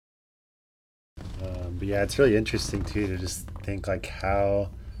But yeah, it's really interesting too to just think like how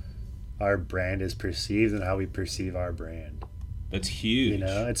our brand is perceived and how we perceive our brand. That's huge. You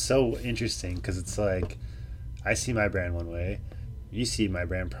know, it's so interesting because it's like I see my brand one way, you see my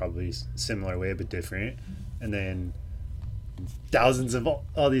brand probably similar way but different, and then thousands of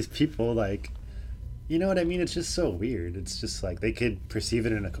all these people, like, you know what I mean? It's just so weird. It's just like they could perceive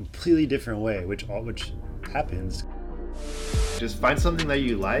it in a completely different way, which happens. Just find something that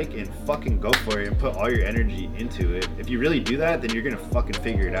you like and fucking go for it and put all your energy into it. If you really do that, then you're gonna fucking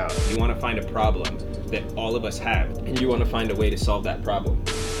figure it out. You want to find a problem that all of us have, and you want to find a way to solve that problem.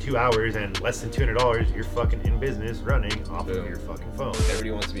 2 hours and less than $200, you're fucking in business running off of your fucking phone.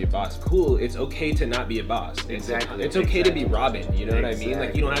 Everybody wants to be a boss. Cool, it's okay to not be a boss. Exactly. It's okay to be Robin, you know what I mean?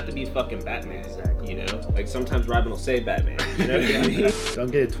 Like, you don't have to be fucking Batman, you know? Like, sometimes Robin will say Batman, you know what I mean?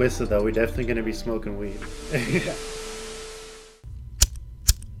 Don't get it twisted, though. We're definitely gonna be smoking weed.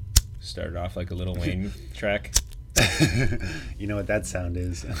 Started off like a Lil Wayne track. You know what that sound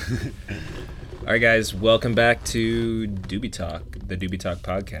is. All right, guys, welcome back to Doobie Talk, the Doobie Talk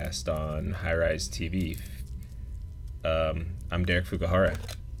podcast on High Rise TV. I'm Derek Fukuhara.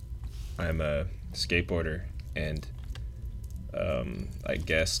 I'm a skateboarder, and I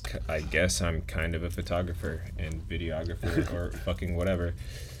guess I'm kind of a photographer and videographer or fucking whatever.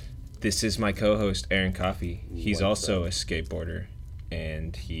 This is my co-host, Aaron Coffey. He's also a skateboarder.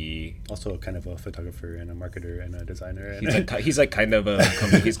 And he also kind of a photographer and a marketer and a designer. He's kind of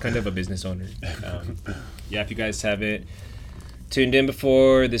a business owner. Yeah, if you guys haven't tuned in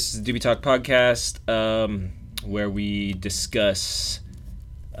before, this is the Doobie Talk podcast, where we discuss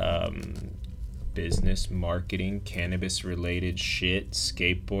business, marketing, cannabis-related shit,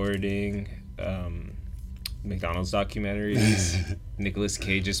 skateboarding, McDonald's documentaries, Nicolas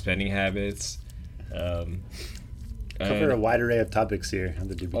Cage's spending habits. Cover a wide array of topics here on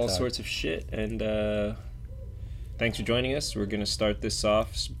the Doobie all Talk. Sorts of shit. And thanks for joining us. We're going to start this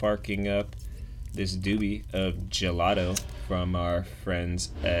off sparking up this doobie of gelato from our friends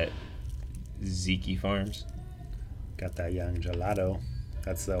at Ziki Farms. Got that young gelato.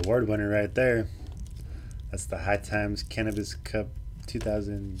 That's the award winner right there. That's the High Times Cannabis Cup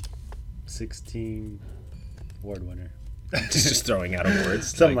 2016 award winner. just throwing out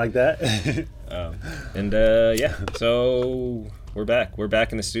awards. Something like that. Yeah, so we're back. We're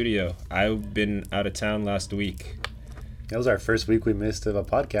back in the studio. I've been out of town last week. That was our first week we missed of a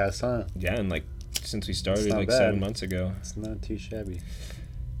podcast, huh? Yeah, and since we started bad. 7 months ago. It's not too shabby.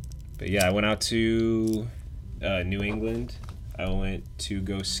 But yeah, I went out to New England. I went to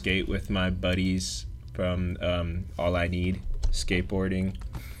go skate with my buddies from All I Need Skateboarding.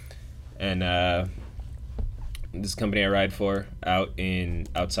 And this company I ride for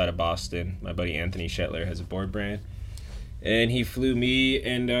outside of Boston. My buddy Anthony Shetler has a board brand. And he flew me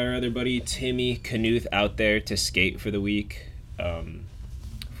and our other buddy Timmy Knuth out there to skate for the week.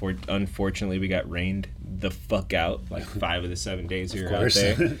 Unfortunately, we got rained the fuck out 5 of the 7 days we were out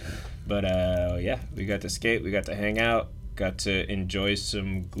there. But yeah, we got to skate, we got to hang out, got to enjoy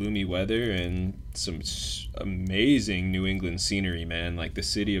some gloomy weather and some amazing New England scenery, man. The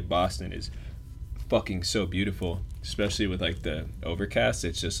city of Boston is fucking so beautiful, especially with the overcast.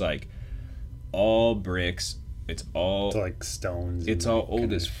 It's just all bricks. It's all stones. It's all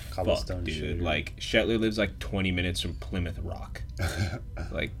old as fuck, dude. Shit. Shetler lives 20 minutes from Plymouth Rock.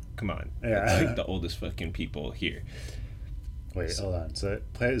 Come on. Yeah. It's the oldest fucking people here. Wait, hold on. So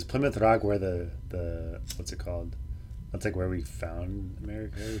is Plymouth Rock where the what's it called? That's where we found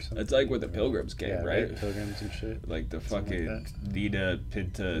America or something? It's where the Pilgrims came, right? The Pilgrims and shit. The fucking Nina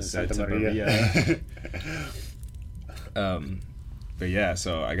Pinta Santa Maria. But yeah,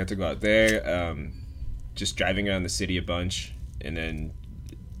 so I got to go out there, just driving around the city a bunch, and then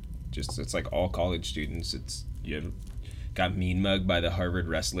it's all college students. You got mean mugged by the Harvard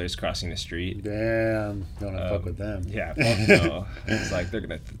wrestlers crossing the street. Damn, don't want to fuck with them. Yeah, fuck no. It's they're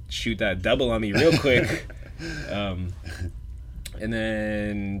gonna shoot that double on me real quick. And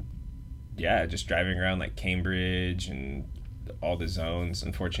then yeah, just driving around Cambridge and all the zones.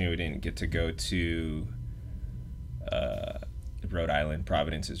 Unfortunately, we didn't get to go to Rhode Island.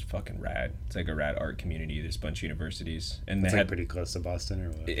 Providence is fucking rad. It's a rad art community. There's a bunch of universities, and it's they had pretty close to Boston,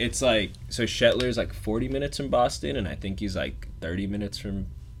 or what? It's so Shetler's 40 minutes from Boston, and I think he's 30 minutes from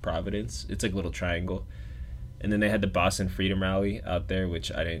Providence. It's a little triangle. And then they had the Boston Freedom Rally out there,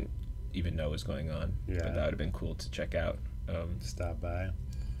 which I didn't even know was going on. Yeah, but that would have been cool to check out. Stop by.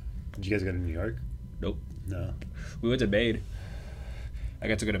 Did you guys go to New York? Nope. No. We went to Maine. I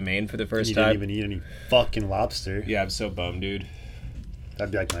got to go to Maine for the first time. You didn't even eat any fucking lobster. Yeah, I'm so bummed, dude.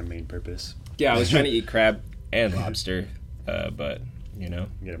 That'd be my main purpose. Yeah, I was trying to eat crab and lobster, but, Get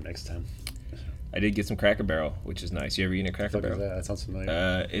them next time. I did get some Cracker Barrel, which is nice. You ever eaten a Cracker What is Barrel? that? That sounds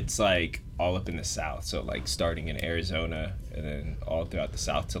familiar. It's like all up in the South. So like starting in Arizona and then all throughout the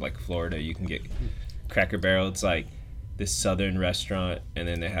South to like Florida, you can get Cracker Barrel. It's like this southern restaurant, and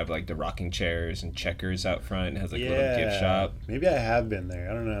then they have like the rocking chairs and checkers out front. It has like a little gift shop. Maybe I have been there.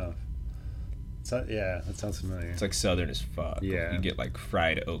 I don't know. Yeah, that sounds familiar. It's like southern as fuck. Yeah. You get like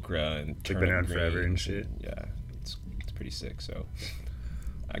fried okra and It's like been around turnip forever and greens shit. Yeah, it's pretty sick. So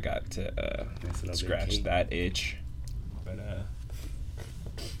I got to Nice little scratch big cake. that itch. But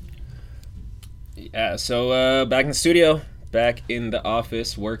yeah. So back in the studio, back in the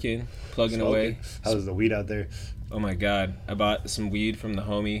office, working, plugging away. How's the weed out there? Oh my god, I bought some weed from the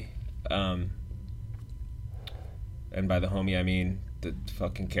homie. And by the homie, I mean the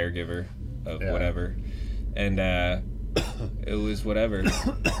fucking caregiver of whatever. And it was whatever.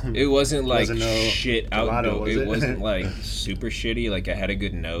 It wasn't like Wasn't no shit gelato, out. was It it? wasn't like super shitty. Like I had a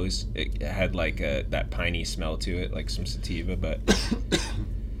good nose. It had like that piney smell to it, like some sativa. But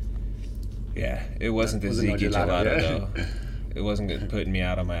yeah, it wasn't the Wasn't no Ziggy gelato, gelato yeah. though. It wasn't good putting me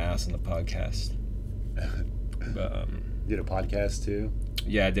out on my ass on the podcast. But Did a podcast too.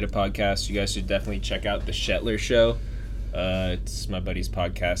 yeah, I did a podcast. You guys should definitely check out the Shetler Show. It's my buddy's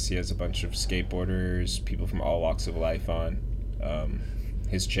podcast. He has a bunch of skateboarders, people from all walks of life on.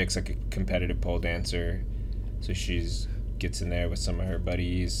 His chick's like a competitive pole dancer, so she's gets in there with some of her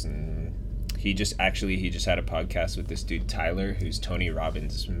buddies, and he just had a podcast with this dude Tyler, who's Tony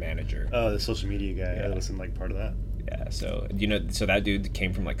Robbins' manager. Oh, the social media guy. Yeah. I listened like part of that. Yeah, so so that dude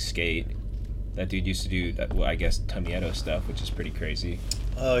came from like skate. That dude used to do that, well, I guess Tumieto stuff, which is pretty crazy.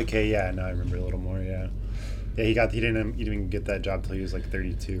 Oh, okay, yeah. Now I remember a little more. Yeah, yeah. He didn't even get that job till he was like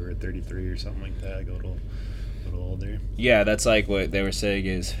 32 or 33 or something like that. Like a little older. Yeah, that's like what they were saying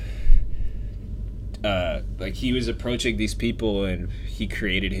is, like he was approaching these people and he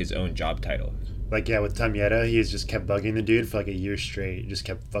created his own job title. Like, yeah, with Tamieta, he's just kept bugging the dude for like a year straight. Just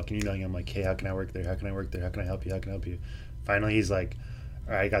kept fucking emailing him like, hey, how can I work there? How can I work there? How can I help you? How can I help you? Finally, he's like,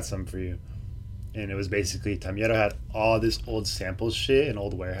 all right, I got something for you. And it was basically Tamieta had all this old samples shit and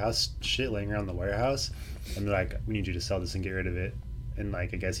old warehouse shit laying around the warehouse. And they're like, we need you to sell this and get rid of it. And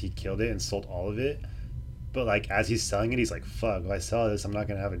like, I guess he killed it and sold all of it. But like, as he's selling it, he's like, fuck, if I sell this, I'm not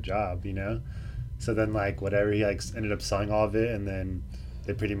going to have a job, you know? So then like, whatever, he like ended up selling all of it. And then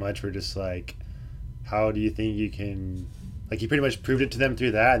they pretty much were just like, how do you think you can, like, he pretty much proved it to them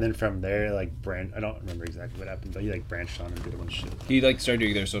through that, and then from there, like, I don't remember exactly what happened, but he like branched on and did a bunch of shit. He like started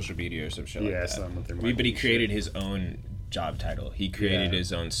doing their social media or some shit like Yeah, that. some with their But he marketing created shit. his own job title. He created Yeah.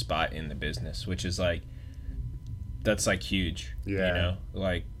 his own spot in the business, which is like, that's like huge. Yeah. You know,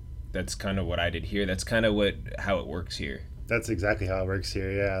 like that's kind of what I did here. That's kind of how it works here. That's exactly how it works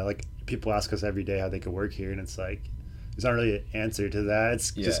here, yeah. Like, people ask us every day how they could work here, and it's like, there's not really an answer to that.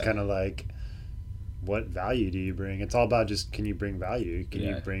 It's just Yeah. kind of like, what value do you bring? It's all about just, can you bring value? Can you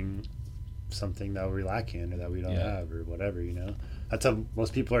Yeah. bring something that we're lacking or that we don't Yeah. have or whatever, you know? That's how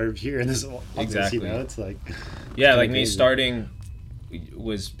most people are here in this office, Exactly. you know? It's like, Yeah, kinda like me crazy. starting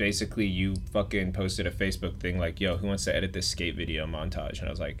was basically you fucking posted a Facebook thing like, yo, who wants to edit this skate video montage? And I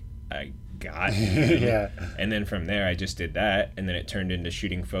was like, I got you. Yeah. And then from there I just did that, and then it turned into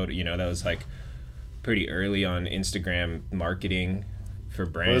shooting photo. You know, that was like pretty early on Instagram marketing for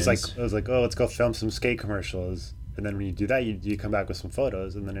brands. It was like, oh, let's go film some skate commercials. And then when you do that, you come back with some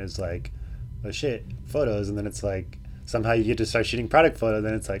photos. And then it's like, oh shit, photos. And then it's like, somehow you get to start shooting product photo.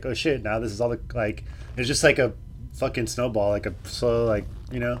 Then it's like, oh shit, now this is all the, like, it's just like a fucking snowball, like a slow, like,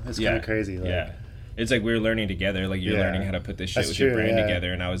 you know, it's kind of crazy. Like, yeah. It's like we were learning together. Like you're Yeah. learning how to put this shit That's with your true, brand yeah.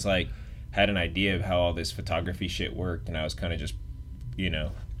 together. And I was like, had an idea of how all this photography shit worked. And I was kind of just, you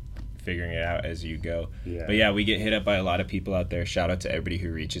know, figuring it out as you go. Yeah. But yeah, we get hit up by a lot of people out there. Shout out to everybody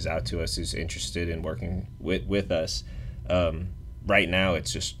who reaches out to us, who's interested in working with us. Right now,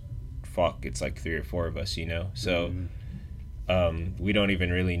 it's just, it's like 3 or 4 of us, you know? So we don't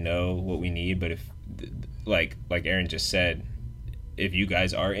even really know what we need. But if, like Aaron just said, if you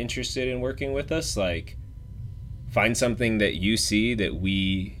guys are interested in working with us, like, find something that you see that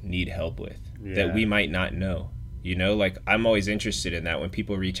we need help with, that Yeah. we might not know. You know, like, I'm always interested in that. When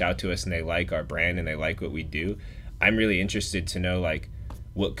people reach out to us and they like our brand and they like what we do, I'm really interested to know, like,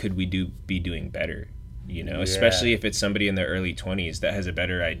 what could we be doing better, you know, especially if it's somebody in their early 20s that has a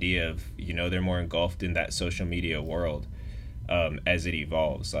better idea of, you know, they're more engulfed in that social media world as it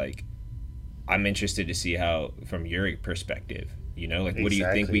evolves. Like, I'm interested to see how, from your perspective, you know, like, what do you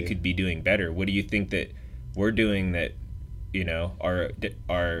think we Exactly. could be doing better? What do you think that we're doing that, you know,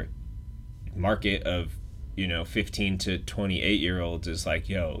 our market of, you know, 15 to 28-year-olds is like,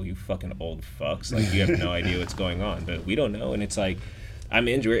 yo, you fucking old fucks. Like, you have no idea what's going on. But we don't know. And it's like,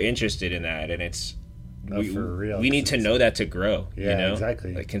 we're interested in that, and it's for real, we need to know that to grow. Yeah, you know?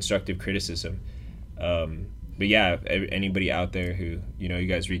 exactly. Like constructive criticism. But yeah, anybody out there who, you know, you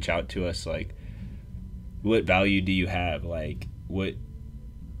guys reach out to us, like, what value do you have? Like,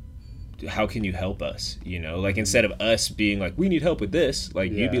 how can you help us? You know, like, instead of us being like, we need help with this,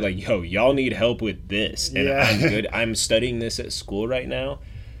 like, you'd be like, yo, y'all need help with this. And I'm good. I'm studying this at school right now,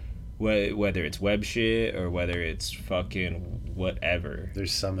 whether it's web shit or whether it's fucking whatever.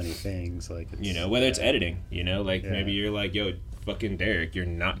 There's so many things, like, you know, whether it's editing, you know, like, maybe you're like, yo, fucking Derek, you're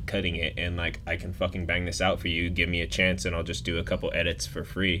not cutting it, and like, I can fucking bang this out for you, give me a chance, and I'll just do a couple edits for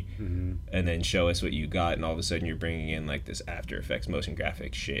free, and then show us what you got, and all of a sudden you're bringing in like this After Effects motion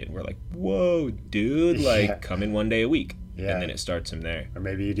graphics shit, and we're like, whoa, dude, like, come in one day a week, and then it starts from there. Or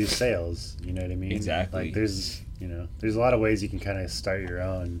maybe you do sales, you know what I mean? Exactly. Like, there's a lot of ways you can kind of start your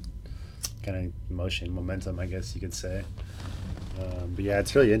own kind of momentum, I guess you could say. But yeah,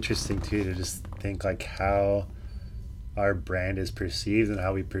 it's really interesting too to just think like how our brand is perceived and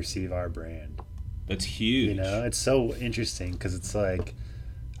how we perceive our brand. That's huge. You know, it's so interesting because it's like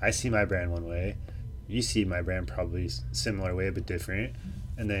I see my brand one way, you see my brand probably similar way but different,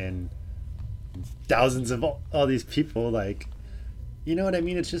 and then thousands of all these people, like, you know what I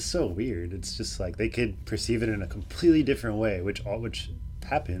mean? It's just so weird. It's just like they could perceive it in a completely different way, which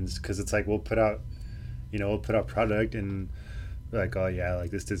happens because it's like we'll put out product and we're like, oh yeah,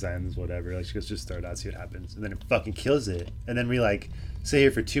 like this design's whatever, like let's just throw it out, see what happens, and then it fucking kills it, and then we like stay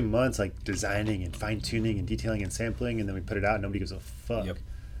here for 2 months like designing and fine-tuning and detailing and sampling, and then we put it out and nobody gives a fuck.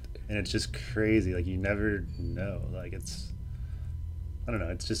 And it's just crazy, like you never know, like I don't know,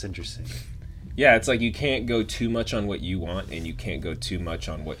 it's just interesting. Yeah, it's like you can't go too much on what you want, and you can't go too much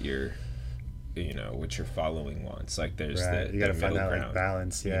on what your following wants. Like there's you gotta find that ground, like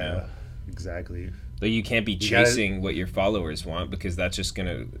balance. Yeah, you know? Exactly. Like you can't be chasing what your followers want, because that's just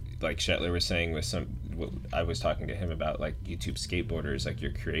gonna, like Shetler was saying with what I was talking to him about, like YouTube skateboarders, like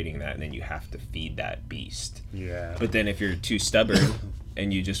you're creating that and then you have to feed that beast. Yeah. But then if you're too stubborn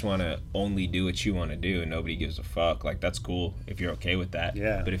and you just want to only do what you want to do and nobody gives a fuck, like that's cool if you're okay with that.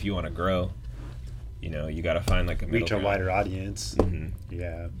 Yeah. But if you want to grow, you know, you got to find like a middle ground. Reach a wider audience. Mm-hmm.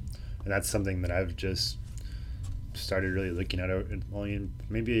 Yeah. And that's something that I've just started really looking at only in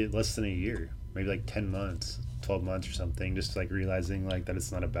maybe less than a year, maybe like 10 months, 12 months or something, just like realizing like that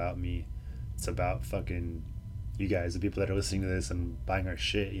it's not about me. It's about fucking you guys, the people that are listening to this and buying our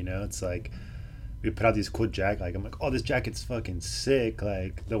shit, you know? It's like we put out these cool like I'm like, oh, this jacket's fucking sick,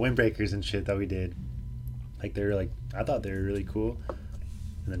 like the windbreakers and shit that we did. Like they're like, I thought they were really cool.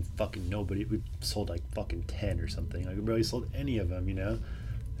 And then fucking nobody, we sold like fucking 10 or something. Like we barely sold any of them, you know?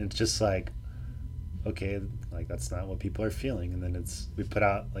 And it's just like, okay, like that's not what people are feeling. And then we put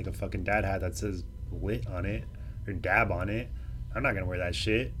out like a fucking dad hat that says lit on it or dab on it. I'm not gonna wear that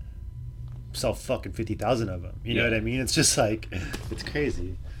shit. Sell fucking 50,000 of them. You know what I mean? It's just like, it's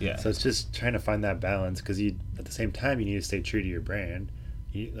crazy. Yeah. So it's just trying to find that balance, because at the same time you need to stay true to your brand.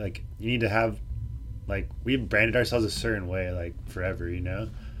 You need to have, like, we've branded ourselves a certain way like forever, you know?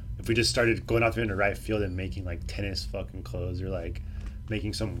 If we just started going out there in the right field and making like tennis fucking clothes or like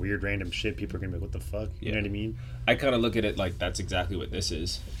making some weird random shit, people are gonna be like, what the fuck? You know what I mean? I kind of look at it like that's exactly what this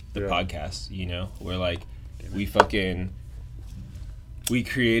is, the podcast, you know? We're like, we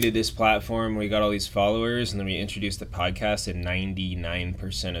created this platform, we got all these followers, and then we introduced the podcast, and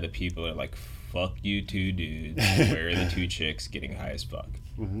 99% of the people are like, fuck you two dudes, where are the two chicks getting high as fuck?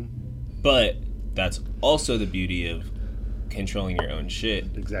 Mm-hmm. But that's also the beauty of controlling your own shit.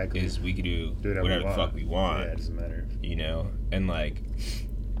 Exactly. Is we can do whatever the fuck we want. Yeah, it doesn't matter. You know? And like,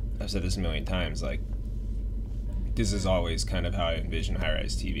 I've said this a million times, like, this is always kind of how I envision High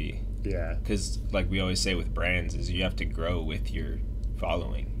Rise TV. Yeah. Because like we always say with brands, is you have to grow with your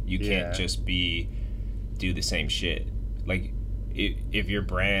following. You can't just do the same shit. Like, if your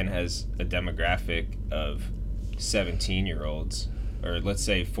brand has a demographic of 17-year-olds, or let's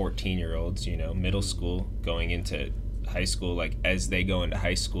say 14-year-olds, you know, middle school going into high school, like as they go into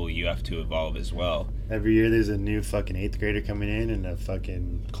high school, you have to evolve as well. Every year there's a new fucking 8th grader coming in and a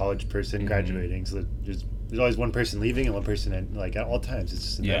fucking college person graduating. So there's always one person leaving and one person like at all times. It's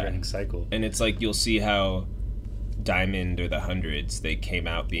just a never-ending cycle. And it's like you'll see how Diamond or the Hundreds, they came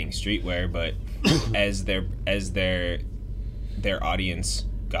out being streetwear, but as their audience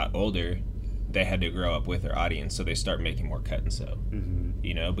got older, they had to grow up with their audience, so they start making more cut and sew. Mm-hmm.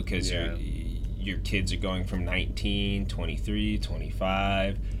 You know, because your kids are going from 19, 23,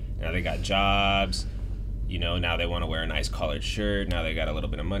 25, now they got jobs, you know, now they want to wear a nice collared shirt, now they got a little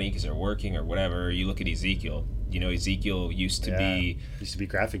bit of money because they're working or whatever. You look at Ezekiel, Ezekiel used to be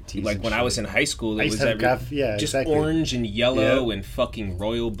graphic tees. Like when I was in high school, it was just exactly. orange and yellow and fucking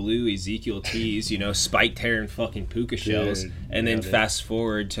royal blue Ezekiel tees, spiked hair and fucking puka shells. Dude, and then fast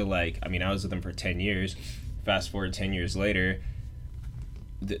forward to I was with them for 10 years. Fast forward 10 years later,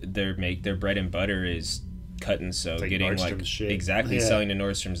 their bread and butter is cut and sew, getting selling to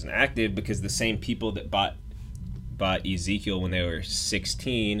Nordstrom's and Active, because the same people that bought Ezekiel when they were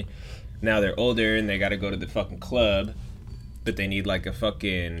 16, now they're older and they got to go to the fucking club, but they need like a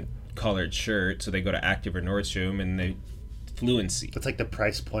fucking collared shirt, so they go to Active or Nordstrom, and they fluency. That's like the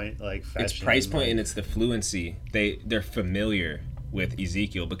price point, like fashion. It's price point, and it's the fluency. They're familiar with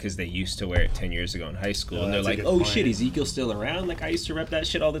Ezekiel because they used to wear it 10 years ago in high school, and they're like, oh shit, Ezekiel's still around? Like, I used to rep that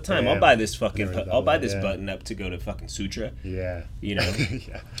shit all the time. I'll buy this button up to go to fucking Sutra. Yeah.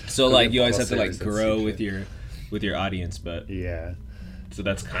 Yeah. So you always have to grow with your audience, but yeah. So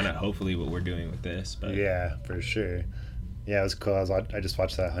that's kind of hopefully what we're doing with this, but yeah, for sure. Yeah, it was cool. I just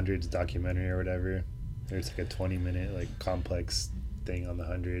watched that Hundreds documentary or whatever. There's like a 20-minute complex thing on the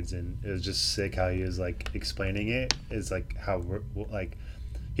Hundreds, and it was just sick how he was explaining it. Is how we're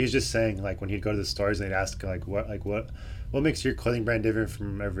he was just saying when he'd go to the stores and they'd ask what makes your clothing brand different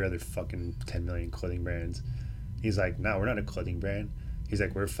from every other fucking 10 million clothing brands. He's like, no, we're not a clothing brand. He's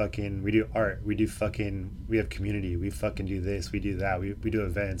like, we do art, we have community, we fucking do this, we do that, we do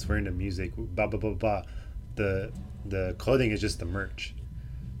events, we're into music, blah blah blah blah. The clothing is just the merch.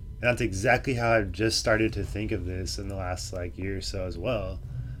 And that's exactly how I've just started to think of this in the last year or so as well,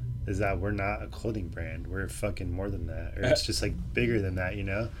 is that we're not a clothing brand. We're fucking more than that. Or it's just bigger than that,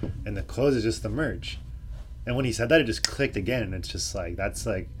 And the clothes is just the merch. And when he said that, it just clicked again. And it's just that's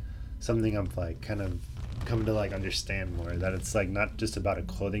something I'm kind of come to understand more, that it's not just about a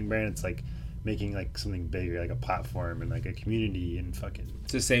clothing brand. It's making something bigger, a platform and a community and fucking.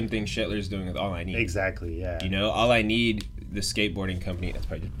 It's the same thing Shetler's doing with All I Need. Exactly, yeah. All I Need, the skateboarding company, that's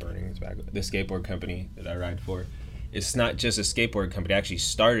probably just burning his back. The skateboard company that I ride for, it's not just a skateboard company. It actually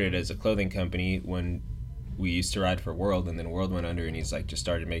started as a clothing company when we used to ride for World, and then World went under, and he's just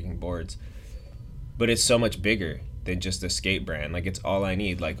started making boards. But it's so much bigger than just a skate brand. It's All I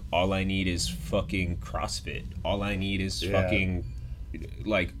Need. All I Need is fucking CrossFit. All I Need is fucking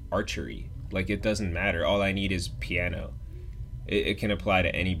archery. It doesn't matter. All I Need is piano. It can apply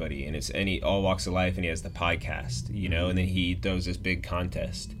to anybody, and it's all walks of life. And he has the podcast, and then he does this big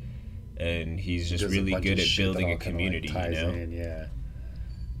contest, and he's just really good at building a community, yeah.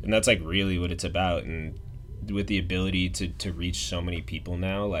 And that's really what it's about. And with the ability to reach so many people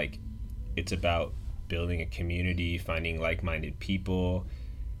now, it's about building a community, finding like-minded people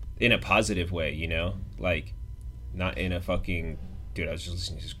in a positive way, not in a fucking. Dude, I was just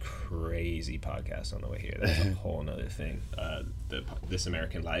listening to this crazy podcast on the way here. That's a whole nother thing. This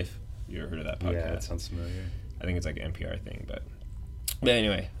American Life. You ever heard of that podcast? Yeah, that sounds familiar. I think it's an NPR thing, but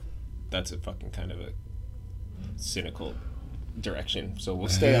anyway, that's a fucking kind of a cynical direction. So we'll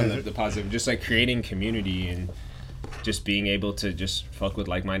stay on the positive. Just creating community and just being able to just fuck with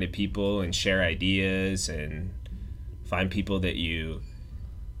like-minded people and share ideas and find people that you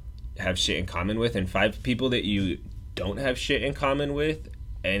have shit in common with, and find people that you don't have shit in common with,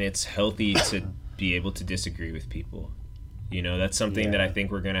 and it's healthy to be able to disagree with people. That's something that I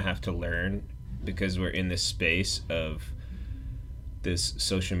think we're gonna have to learn, because we're in this space of this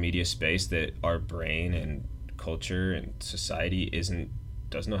social media space that our brain and culture and society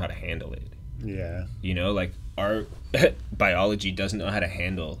doesn't know how to handle it. Yeah. Our biology doesn't know how to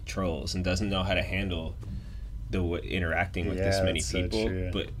handle trolls and doesn't know how to handle interacting with this many people. So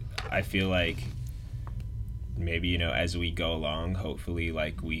but I feel maybe as we go along, hopefully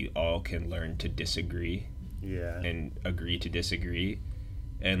we all can learn to disagree and agree to disagree,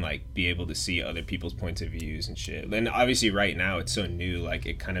 and be able to see other people's points of views and shit. And obviously right now it's so new,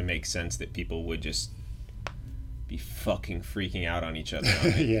 it kind of makes sense that people would just be fucking freaking out on each other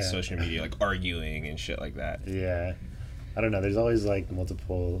on social media, arguing and shit like that. I don't know, there's always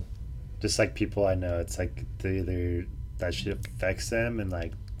multiple, just people I know, it's they either that shit affects them and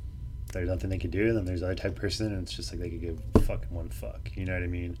there's nothing they can do, and then there's other type of person, and it's just they could give fucking one fuck, you know what I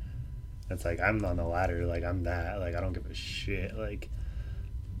mean? It's I'm on the latter, I'm that, I don't give a shit,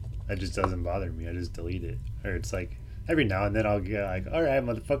 that just doesn't bother me, I just delete it. Or it's every now and then I'll get alright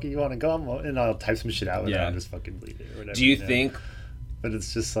motherfucker, you want to go, and I'll type some shit out and then I'll just fucking delete it or whatever. Do you think, but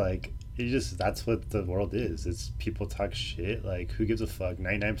it's just that's what the world is. It's people talk shit, who gives a fuck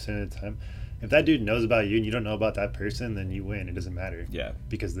 99% of the time. If that dude knows about you and you don't know about that person, then you win. It doesn't matter. Yeah.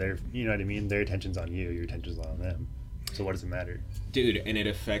 Because they're, you know what I mean? Their attention's on you. Your attention's on them. So what does it matter? Dude, and it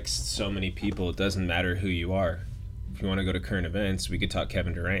affects so many people. It doesn't matter who you are. If you want to go to current events, we could talk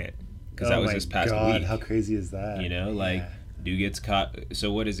Kevin Durant. because that was this past week. How crazy is that? You know, like, dude gets caught.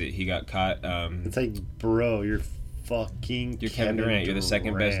 So what is it? He got caught. It's like, bro, you're fucking You're Kevin Durant. You're the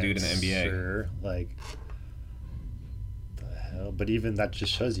second best dude in the NBA. Sir. Like, the hell? But even that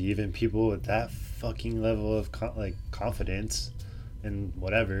just shows you, even people with that fucking level of confidence and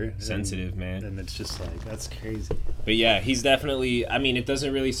whatever. Sensitive, man. And it's just like, that's crazy. But yeah, he's definitely, I mean, it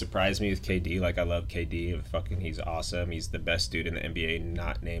doesn't really surprise me with KD. Like, I love KD and fucking he's awesome. He's the best dude in the NBA,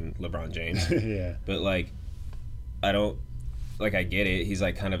 not named LeBron James. Yeah. But like, I don't, like, I get it. He's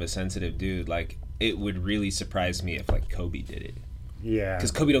like kind of a sensitive dude. Like, it would really surprise me if like Kobe did it. Yeah. Because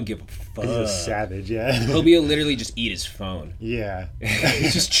Kobe don't give a fuck. He's a savage, yeah. Kobe will literally just eat his phone. Yeah.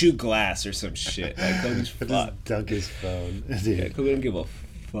 He's just chew glass or some shit. Like, Kobe's fucked. Just dunk his phone. Dude. Yeah, Kobe don't give a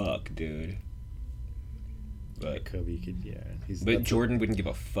fuck, dude. But Kobe could, yeah. But Jordan wouldn't give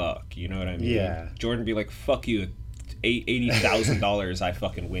a fuck. You know what I mean? Yeah. Jordan would be like, fuck you. $80,000 I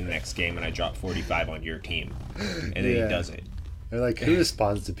fucking win next game and I drop 45 on your team. And then he does it. Or like, who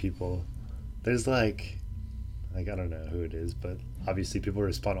responds to people? There's like I don't know who it is, but obviously people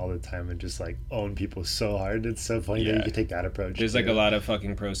respond all the time and just like own people so hard. It's so funny that you can take that approach. There's like a lot of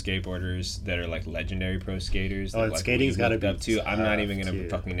fucking pro skateboarders that are like legendary pro skaters. Oh, that, and like, skating's got to be up to. I'm not even gonna too.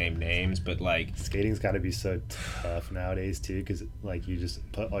 fucking name names, but like skating's got to be so tough nowadays too, because like you just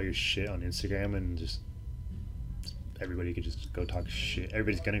put all your shit on Instagram and just everybody could just go talk shit.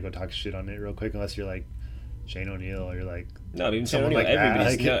 Everybody's gonna go talk shit on it real quick unless you're like Shane O'Neill or you're like even Shane someone O'Neill.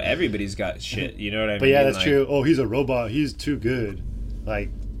 like Everybody's got shit. You know what I mean? But yeah, that's like, true. Oh, he's a robot. He's too good. Like,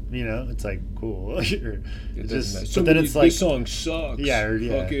 you know, it's like cool. But then it's like this song sucks. Yeah.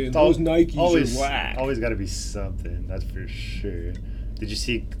 Fucking those Nikes always, are whack. Always got to be something. That's for sure. Did you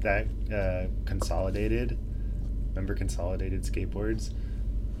see that Consolidated? Remember Consolidated Skateboards?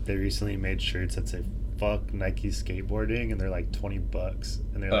 They recently made shirts that say "fuck Nike skateboarding" and they're like $20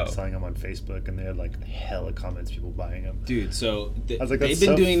 and they're like selling them on Facebook and they had like hella comments, people buying them. Dude, so I was like, they've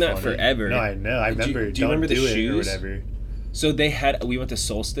been doing that funny. forever. No, I know. I remember. Do you remember the shoes or whatever? So we went to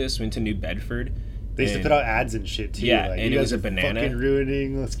Solstice, went to New Bedford. They used to put out ads and shit too. Yeah, like, and you it guys was a are banana. fucking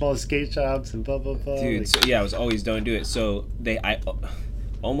ruining small skate shops and blah blah blah. Dude, like, so, yeah, I was always don't do it. So I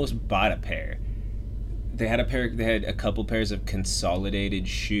almost bought a pair. They had a couple pairs of Consolidated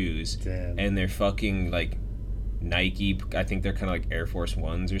shoes. Damn. And they're fucking like Nike. I think they're kind of like Air Force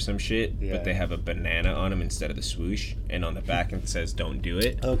Ones or some shit. Yeah. But they have a banana on them instead of the swoosh, and on the back it says "Don't do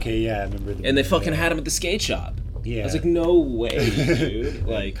it." Okay, yeah, I remember. And they fucking had them at the skate shop. Yeah. I was like, no way, dude.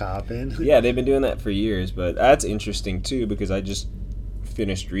 Like, copping. Yeah, they've been doing that for years, but that's interesting too because I just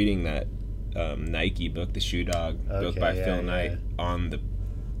finished reading that Nike book, The Shoe Dog, book by Phil Knight, on the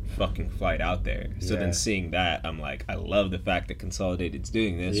fucking flight out there. So then seeing that, I'm like, I love the fact that Consolidated's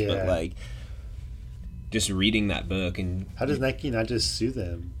doing this, but like, just reading that book and how does Nike not just sue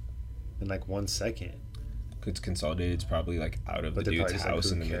them in like 1 second? Because Consolidated's probably like out of the dude's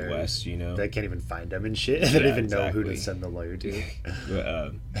house in the Midwest, you know. They can't even find them and shit. They don't even know who to send the lawyer to.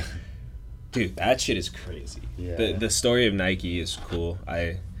 But, dude, that shit is crazy. Yeah. The story of Nike is cool.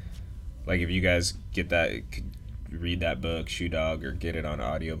 I like if you guys get that, read that book, Shoe Dog, or get it on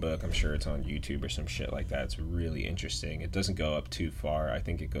audiobook. I'm sure it's on YouTube or some shit like that. It's really interesting. It doesn't go up too far. I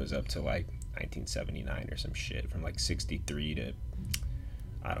think it goes up to like 1979 or some shit, from like 63 to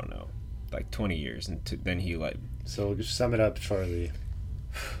I don't know, like 20 years, and then he like. So just sum it up shortly.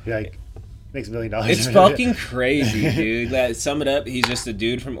 He like makes $1 million. It's fucking crazy, dude. Sum it up. He's just a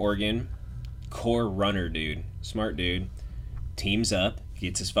dude from Oregon, core runner, dude, smart dude. Teams up,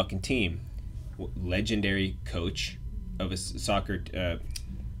 gets his fucking team. Legendary coach of a soccer,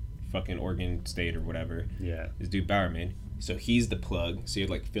 fucking Oregon State or whatever. Yeah. This dude Bowerman. So he's the plug. So you had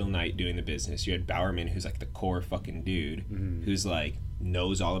like Phil Knight doing the business. You had Bowerman, who's like the core fucking dude, who's like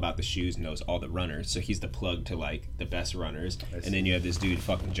knows all about the shoes, knows all the runners. So he's the plug to like the best runners. And then you have this dude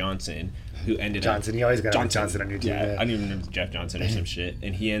fucking Johnson, who ended up you always got Johnson on your team. Yeah, I don't even remember Jeff Johnson or some shit.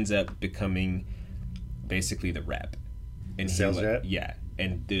 And he ends up becoming basically the rep. And sales rep? Yeah.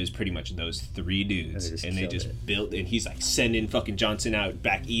 And there's pretty much those three dudes, and they just built. And he's like sending fucking Johnson out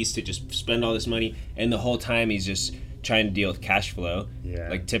back east to just spend all this money, and the whole time he's just trying to deal with cash flow,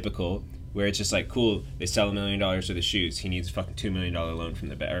 like typical. Where it's just like, cool, they sell $1 million worth of shoes. He needs a fucking $2 million loan from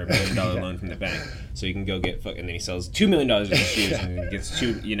the bank, or $1 million loan from the bank, so he can go get and then he sells $2 million worth of shoes and gets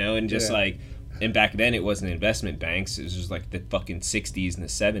two, you know, and just like, and back then it wasn't investment banks. It was just like the fucking 60s and the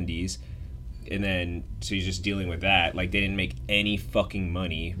 70s. And then, so he's just dealing with that. Like, they didn't make any fucking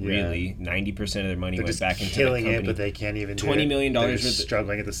money, really. 90% of their money They're went just back into the killing company. it, but they can't even do $20 it. million They're worth just of-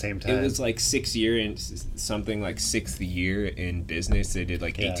 struggling at the same time. It was like 6 year and something like sixth year in business. They did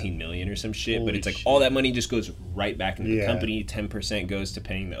like 18 million or some shit. Holy but it's like shit. all that money just goes right back into the Yeah. company. 10% goes to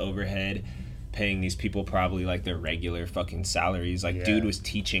paying the overhead, paying these people probably like their regular fucking salaries. Like, Yeah. dude was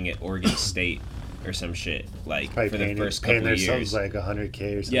teaching at Oregon State or some shit, like, Probably for the paying, first paying couple of themselves years. like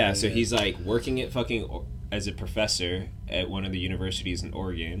 $100K or something. Yeah, so he's like working at fucking as a professor at one of the universities in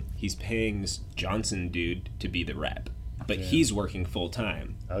Oregon. He's paying this Johnson dude to be the rep, but Yeah. he's working full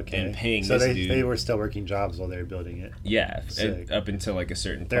time. Okay. And paying so this dude. they were still working jobs while they were building it. Yeah, Sick. up until like a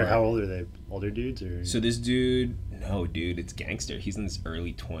certain They're part. how old are they? Older dudes or? So this dude, no, dude, it's gangster. He's in his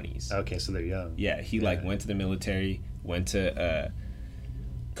early 20s. Okay, so they're young. Yeah, he like went to the military, went to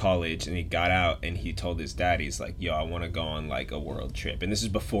college, and he got out and he told his dad, he's like, yo, I want to go on like a world trip. And this is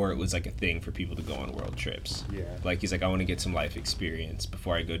before it was like a thing for people to go on world trips. Yeah. Like, he's like, I want to get some life experience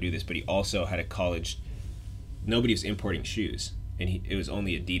before I go do this. But he also had a college, nobody was importing shoes. And it was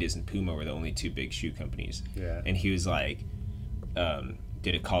only Adidas and Puma were the only two big shoe companies. Yeah. And he was like,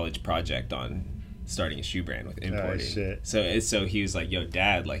 did a college project on starting a shoe brand with importing. shit. So he was like, yo,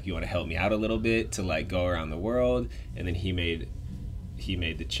 dad, like, you want to help me out a little bit to like go around the world? And then he made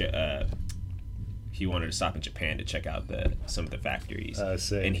the he wanted to stop in Japan to check out some of the factories.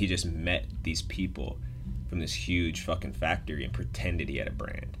 Sick. And he just met these people from this huge fucking factory and pretended he had a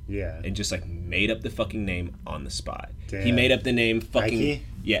brand. Yeah. And just like made up the fucking name on the spot. Damn. He made up the name fucking Nike?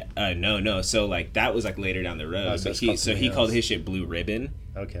 Yeah, no. So like that was like later down the road. Oh, so but it's he called something called else. his shit Blue Ribbon.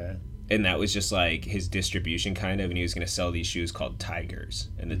 Okay. And that was just like his distribution kind of, and he was going to sell these shoes called Tigers,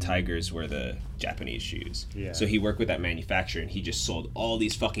 and the Tigers were the Japanese shoes. Yeah. So he worked with that manufacturer, and he just sold all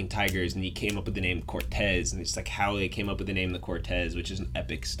these fucking Tigers, and he came up with the name Cortez, and it's like how they came up with the name the Cortez, which is an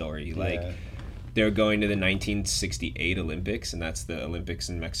epic story. Like, Yeah. they were going to the 1968 Olympics, and that's the Olympics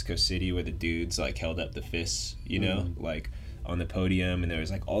in Mexico City where the dudes like held up the fists, you know, like on the podium, and there was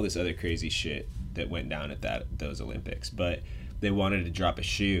like all this other crazy shit that went down at those Olympics. But they wanted to drop a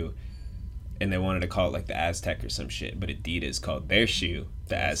shoe, and they wanted to call it like the Aztec or some shit, but Adidas called their shoe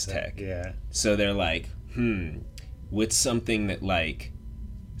the Aztec. Yeah. So they're like, what's something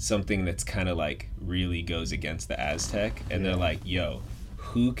that's kind of like really goes against the Aztec? And they're like, yo,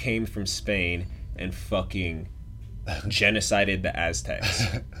 who came from Spain and fucking genocided the Aztecs?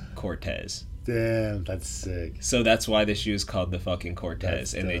 Cortez. Damn, that's sick. So that's why the shoe is called the fucking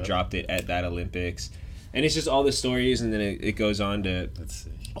Cortez. That's and they dope. dropped it at that Olympics. And it's just all the stories, and then it goes on to That's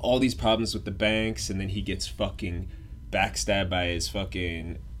sick. all these problems with the banks, and then he gets fucking backstabbed by his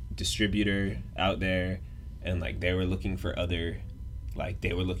fucking distributor out there, and like they were looking for other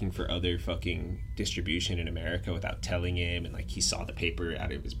fucking distribution in America without telling him, and like he saw the paper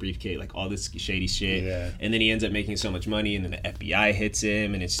out of his briefcase, like all this shady shit. Yeah. And then he ends up making so much money, and then the FBI hits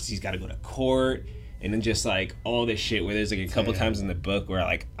him, and he's got to go to court. And then just like all this shit where there's like a couple times in the book where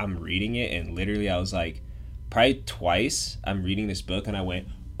like I'm reading it, and literally I was like, probably twice I'm reading this book and I went,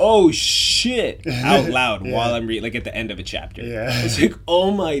 oh shit, out loud while I'm reading, like at the end of a chapter. Yeah. It's like,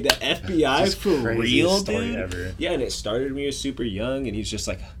 oh my, the FBI Just for craziest real, story dude. ever. Yeah, and it started when he was super young, and he's just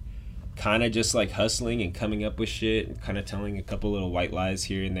like kind of just like hustling and coming up with shit and kind of telling a couple little white lies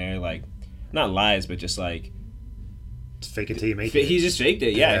here and there, like not lies, but just like Just fake it till you make it. he just faked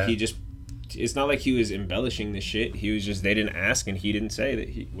it. Yeah, Yeah. it's not like he was embellishing the shit. He was just, they didn't ask and he didn't say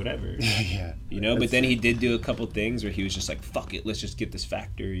that whatever. Yeah. You know, but That's- then he did do a couple things where he was just like, fuck it, let's just get this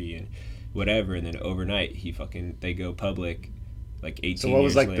factory and whatever. And then overnight they go public like 18 years So what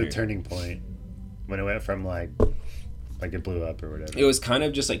was like later. the turning point when it went from like it blew up or whatever? It was kind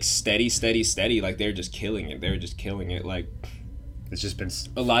of just like steady. Like they were just killing it. Like It's just been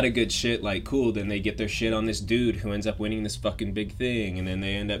a lot of good shit, like cool, then they get their shit on this dude who ends up winning this fucking big thing, and then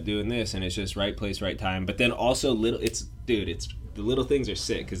they end up doing this, and it's just right place, right time. But then also it's the little things are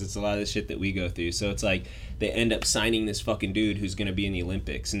sick, because it's a lot of the shit that we go through. So it's like they end up signing this fucking dude who's gonna be in the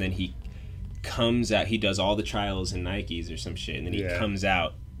Olympics, and then he comes out, he does all the trials in Nikes or some shit, and then he Yeah. comes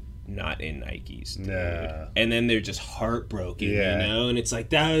out not in Nikes, dude. Nah. And then they're just heartbroken, Yeah. you know, and it's like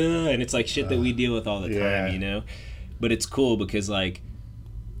that, and it's like shit that we deal with all the time, Yeah. you know. But it's cool because like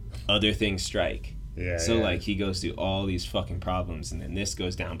other things strike. Yeah. So yeah. like he goes through all these fucking problems, and then this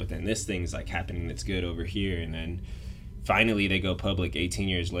goes down, but then this thing's like happening that's good over here, and then finally they go public 18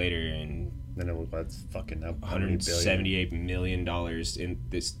 years later, and Then it was what's fucking up $178 million, and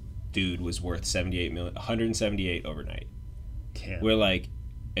this dude was worth 178 overnight. Damn. We're like,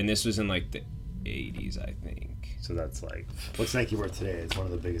 and this was in like the 80s, I think. So that's like, what's Nike worth today? It's one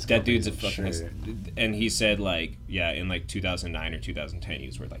of the biggest. That dude's a companies, fucking. I'm sure. And he said like, yeah, in like 2009 or 2010, he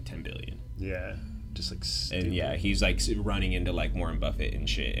was worth like 10 billion. Yeah, just like. Stupid. And yeah, he's like running into like Warren Buffett and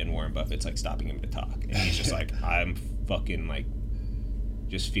shit, and Warren Buffett's like stopping him to talk, and he's just like, I'm fucking like,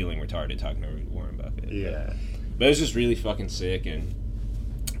 just feeling retarded talking to Warren Buffett. Yeah. But it was just really fucking sick, and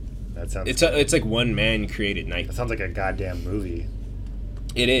That sounds. it's like one man created Nike. That sounds like a goddamn movie.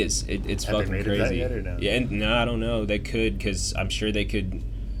 It is. It's Have they fucking made it crazy. that yet or no? Yeah, and no, I don't know. They could, because I'm sure they could.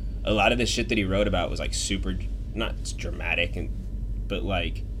 A lot of the shit that he wrote about was like super, not dramatic, but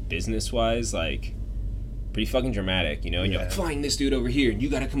like business wise, like pretty fucking dramatic, you know? And you're like, Yeah. flying this dude over here, and you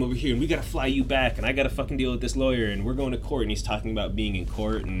gotta come over here, and we gotta fly you back, and I gotta fucking deal with this lawyer, and we're going to court, and he's talking about being in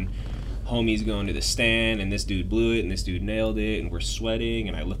court, and homie's going to the stand, and this dude blew it, and this dude nailed it, and we're sweating,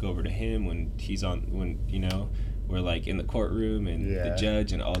 and I look over to him when you know, we're like in the courtroom, and the Yeah.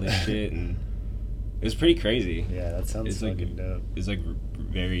 judge, and all this shit, and it was pretty crazy. Yeah, that sounds It's like- fucking dope. It's like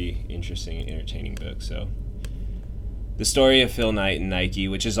very interesting and entertaining book. So the story of Phil Knight and Nike,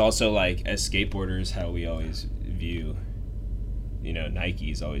 which is also like, as skateboarders, how we always view, you know,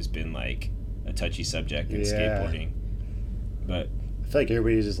 Nike's always been like a touchy subject in Yeah. skateboarding. But I feel like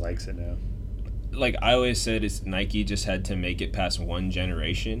everybody just likes it now. like I always said, is Nike just had to make it past one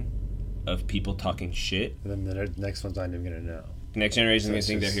generation of people talking shit. And then the next one's not even gonna know. Next generation's So gonna it's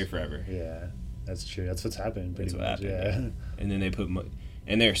think they're just- here forever. Yeah, that's true. That's what's happened. Pretty That's what much. happened, Yeah. And then they put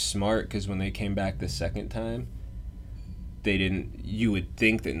and they're smart, because when they came back the second time, they didn't. You would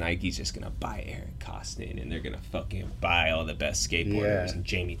think that Nike's just gonna buy Eric Costin, and they're gonna fucking buy all the best skateboarders Yeah. and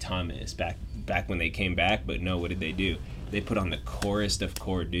Jamie Thomas back when they came back. But no, what did they do? They put on the corest of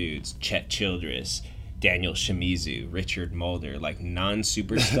core dudes: Chet Childress, Daniel Shimizu, Richard Mulder, like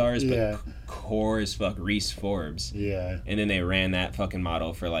non-superstars, Yeah. but core as fuck. Reese Forbes. Yeah. And then they ran that fucking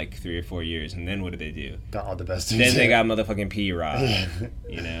model for like 3 or 4 years, and then what did they do? Got all the best. Then they got motherfucking P-Rod, Yeah.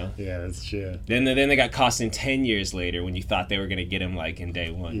 you know? Yeah, that's true. Then they got Costin 10 years later, when you thought they were going to get him like in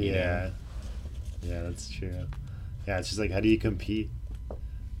day one, you know? Yeah. Yeah, that's true. Yeah, it's just like, how do you compete?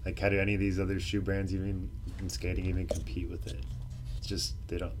 Like, how do any of these other shoe brands even in skating even compete with it? It's just,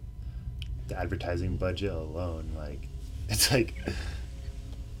 they don't. The advertising budget alone, like, it's like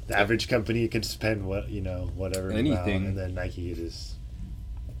the average company can spend whatever amount, Anything. and then Nike just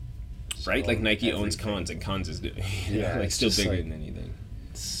Right? Like own Nike owns everything. Cons, and Cons is doing, you know, Yeah, like it's still just bigger like- than anything.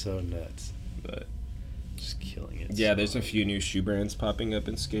 It's so nuts, But just killing it. yeah, so there's a hard. few new shoe brands popping up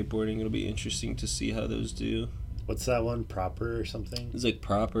in skateboarding. It'll be interesting to see how those do. What's that one? Proper or something? There's like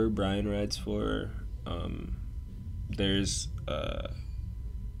Proper, Brian rides for. There's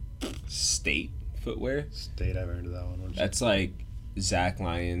State Footwear. State, I've heard of that one. That's like Zach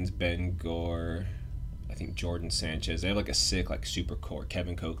Lyons, Ben Gore, I think Jordan Sanchez. They have like a sick, like super core,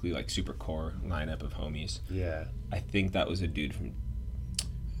 Kevin Coakley, like super core lineup of homies. Yeah. I think that was a dude from.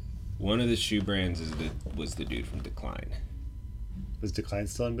 One of the shoe brands was the dude from Decline. Was Decline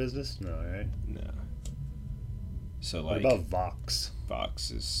still in business? No, right? No. So What like about Vox? Vox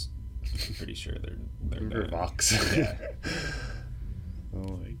is pretty sure they're Remember done. Vox? Yeah.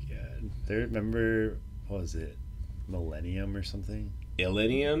 Oh my god. Remember, what was it? Millennium or something?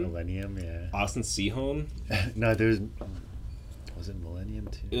 Illenium, Millennium, yeah. Austin Seaholm. No, there's. Was it Millennium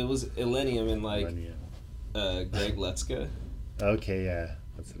too? It was Illenium and like Millennium. Greg Letzka. Okay, yeah.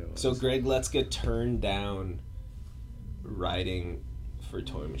 That's what it was. So Greg Letzka turned down riding for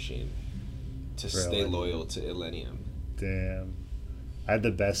Toy Machine to stay Really? loyal to Illenium. Damn. I had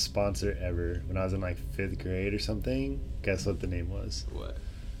the best sponsor ever when I was in like 5th grade or something. Guess what the name was? What?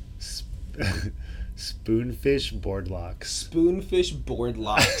 Spoonfish Board Locks. Spoonfish board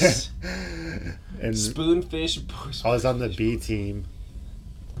locks. And Spoonfish. I was on the B team.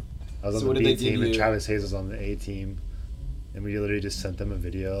 I was So on what the did B they give team, and you? Travis Hayes was on the A team, and we literally just sent them a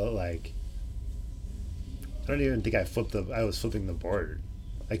video. Like, I don't even think I was flipping the board.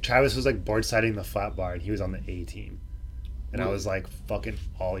 Like, Travis was like board siding the flat bar, and he was on the A team, and I What- was like fucking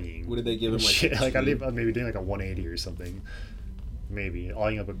ollying. What did they give him? Like, Shit, like I two? was maybe doing like a 180 or something, maybe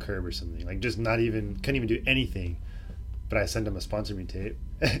ollying up a curb or something. Like, just not even, couldn't even do anything. But I sent him a sponsor me tape,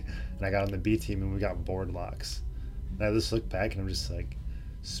 and I got on the B team, and we got board locks. And I just look back, and I'm just like,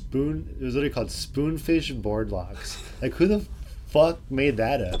 it was literally called Spoonfish Board Locks. Like, who the fuck made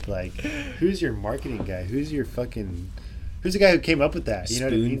that up? Like, who's your marketing guy? Who's the guy who came up with that? You know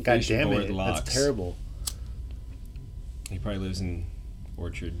what I mean? God Spoonfish damn Board it, Locks. that's terrible. He probably lives in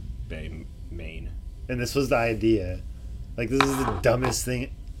Orchard Bay, Maine. And this was the idea. Like, this is the dumbest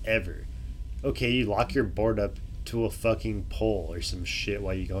thing ever. Okay, you lock your board up to a fucking pole or some shit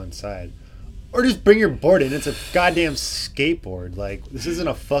while you go inside. Or just bring your board in. It's a goddamn skateboard. Like, this isn't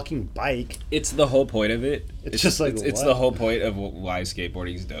a fucking bike. It's the whole point of it. It's just like, it's what? the whole point of why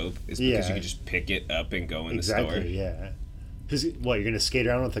skateboarding is dope. Is because Yeah. you can just pick it up and go in Exactly, the store. yeah. 'Cause what, you're gonna skate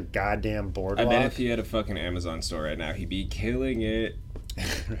around with a goddamn boardwalk? I bet if he had a fucking Amazon store right now, he'd be killing it.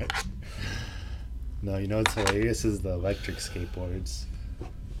 Right. No, you know what's hilarious is the electric skateboards.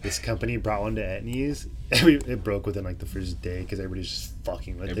 This company brought one to Etnies. It broke within like the first day because everybody's just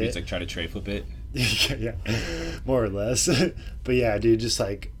fucking with Everybody's it. like trying to tray flip it. Yeah, more or less. But yeah, dude, just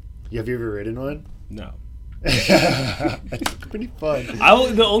like, have you ever ridden one? No. It's pretty fun.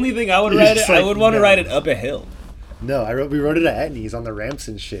 The only thing I would You're ride just it, I like, would want to no. ride it up a hill. No, we rode it at Etnies on the ramps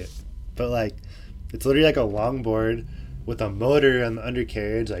and shit. But like, it's literally like a longboard with a motor on the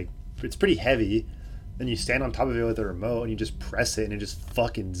undercarriage. Like, it's pretty heavy. Then you stand on top of it with a remote and you just press it and it just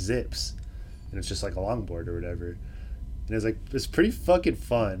fucking zips. And it's just like a longboard or whatever. And it's like, it's pretty fucking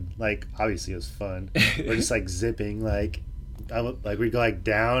fun. Like, obviously it was fun. We're just like zipping. Like, we go like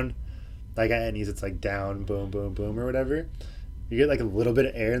down. Like at Etnies, it's like down, boom, boom, boom, or whatever. You get like a little bit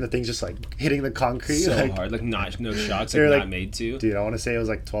of air and the thing's just like hitting the concrete. So like, hard, like no shocks, they're like, like- not made to. Dude, I want to say it was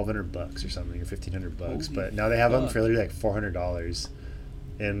like $1,200 or something, or $1,500. Holy But now they have them fuck. for literally like $400.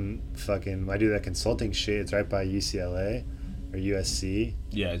 And fucking, I do that consulting shit. It's right by UCLA or USC.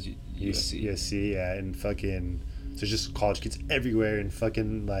 Yeah, it's USC. USC, yeah. And fucking, so there's just college kids everywhere. And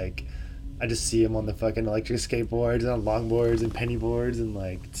fucking, like, I just see them on the fucking electric skateboards and on longboards and penny boards. And,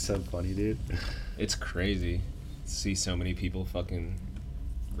 like, it's so funny, dude. It's crazy. See so many people fucking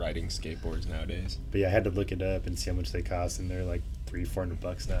riding skateboards nowadays. But yeah, I had to look it up and see how much they cost. And they're like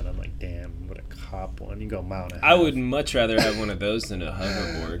 $300-$400 now. And I'm like, damn, what a cop one. You go a mile and a half. I would much rather have one of those than a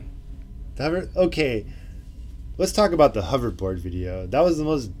hoverboard. Okay, let's talk about the hoverboard video. That was the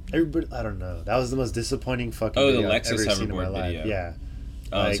most I don't know. That was the most disappointing fucking Oh, the video I've Lexus ever seen in my hoverboard life. video. Yeah.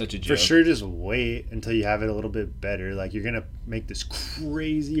 Oh, Like, such a for joke. sure, just wait until you have it a little bit better. Like, you're gonna make this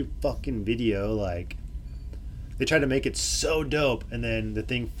crazy fucking video. Like, they tried to make it so dope, and then the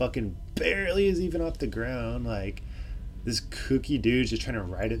thing fucking barely is even off the ground. Like, this kooky dude's just trying to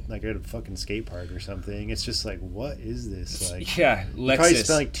ride it like at a fucking skate park or something. It's just like, what is this? Like, Yeah, you probably Lexus. spent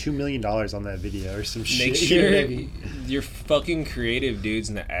like $2 million on that video or some shit. Make you know sure what I mean? your fucking creative dudes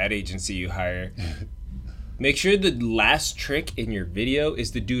in the ad agency you hire. Make sure the last trick in your video is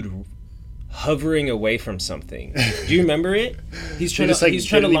the dude hovering away from something. Do you remember it? He's trying just, to like, he's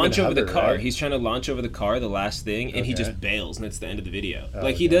trying to didn't launch even over the hover, car. right? He's trying to launch over the car, the last thing, and he Okay. just bails, and that's the end of the video. Oh,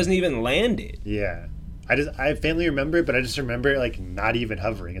 like he okay. doesn't even land it. Yeah. I faintly remember it, but I just remember it like not even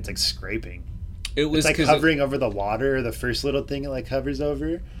hovering. It's like scraping. It was It's like 'cause hovering over the water, the first little thing it like hovers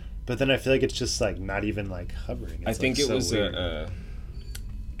over. But then I feel like it's just like not even like hovering. It's, I think like, it so was weird.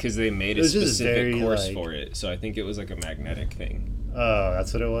 because they made a It was just specific very, course like- for it. So I think it was like a magnetic thing. Oh,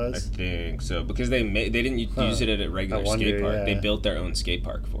 that's what it I was? think so because they didn't use it at a regular I wonder, skate park. yeah. They built their own skate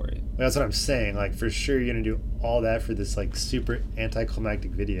park for it. That's what I'm saying. Like, for sure, you're going to do all that for this, like, super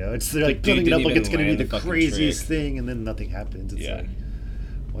anticlimactic video. It's they're, like, dude building it up didn't like it's even going to be land the the fucking craziest trick. thing, and then nothing happens. It's Yeah. like,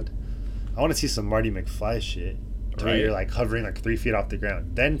 what? I want to see some Marty McFly shit. To where Right. you're, like, hovering, like, 3 feet off the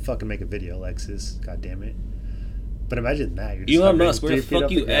ground. Then fucking make a video, Lexus. God damn it. But imagine that. You're just Elon hovering Musk, where 3 the feet fuck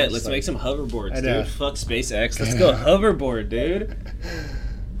off you ground, at? just Let's like- make some hoverboards, I know. dude. Fuck SpaceX. Let's go hoverboard, dude.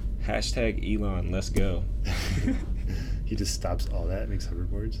 Hashtag Elon, let's go. He just stops all that and makes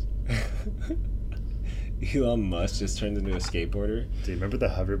hoverboards. Elon Musk just turned into a skateboarder. Dude, remember the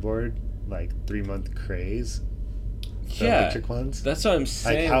hoverboard? Like, 3-month craze? The Yeah, electric ones? that's what I'm Like,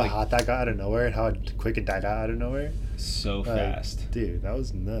 saying. how like, hot that got out of nowhere and how quick it died out of nowhere? so Like, fast. Dude, that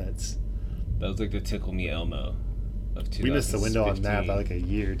was nuts. That was like the Tickle Me Elmo of 2015. We missed the window on that by like a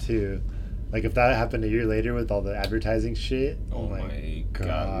year too. Like if that happened a year later with all the advertising shit, Oh my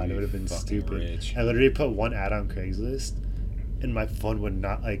God, it we'd would have be been fucking stupid. rich. I literally put one ad on Craigslist and my phone would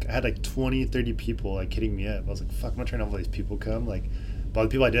not, like, I had like 20, 30 people like hitting me up. I was like, fuck, I'm not trying to have all these people come. Like, but the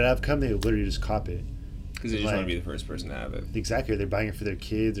people I did have come, they would literally just cop it. Because they just like- want to be the first person to have it. Exactly. They're buying it for their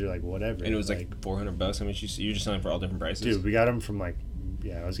kids or like whatever. And it was like $400. How much you're just selling for all different prices? dude, we got them from like,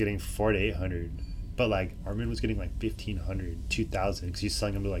 yeah, I was getting 400 to 800. But like Armin was getting like 1,500, 2,000 because he's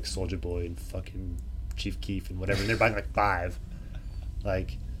selling them to like Soulja Boy and fucking Chief Keef and whatever. And they're buying like 5.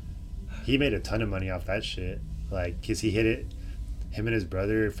 Like, he made a ton of money off that shit. Like, because he hit it, him and his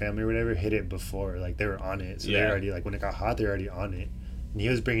brother or family or whatever hit it before. Like, they were on it. So they Yeah. were already, like, when it got hot, they were already on it. And he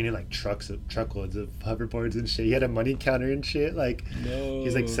was bringing in like truckloads of hoverboards and shit. He had a money counter and shit. Like, No.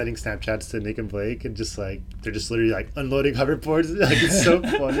 he's like sending Snapchats to Nick and Blake and just like, they're just literally like unloading hoverboards. Like, it's so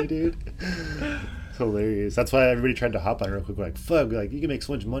funny, dude. It's hilarious. That's why everybody tried to hop on it real quick. We're like, fuck, like, you can make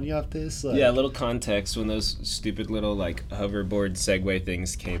so much money off this. Like, Yeah, a little context when those stupid little like hoverboard Segway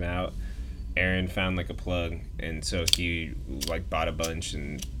things came out. Aaron found like a plug, and so he like bought a bunch,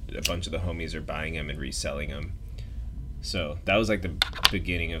 and a bunch of the homies are buying them and reselling them. So that was like the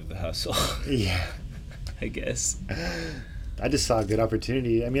beginning of the hustle. Yeah. I guess. I just saw a good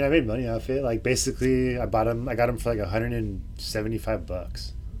opportunity. I mean, I made money off it. Like, basically, I got them for like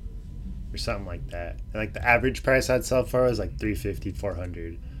 $175 or something like that. And like the average price I'd sell for was like $350,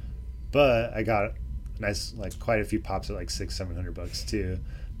 $400. But I got nice, like quite a few pops at like $600-$700 too.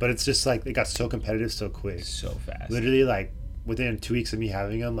 But it's just like it got so competitive so quick, So fast. literally like within 2 weeks of me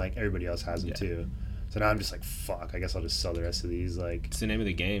having them, like everybody else has them Yeah. too. So now I'm just like, fuck, I guess I'll just sell the rest of these, like, It's the name of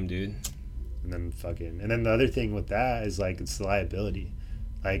the game, dude. and then the other thing with that is like it's the liability.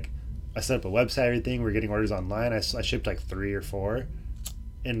 Like, I set up a website, everything, we're getting orders online. I shipped like 3 or 4,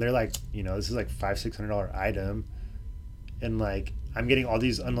 and they're like, this is like $500-$600 item, and like I'm getting all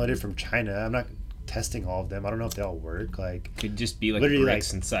these unloaded from China. I'm not testing all of them. I don't know if they all work. Like, Could just be like Literally,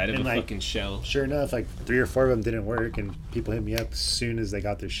 bricks like, inside of a and, like, fucking shell. sure enough, like 3 or 4 of them didn't work, and people hit me up as soon as they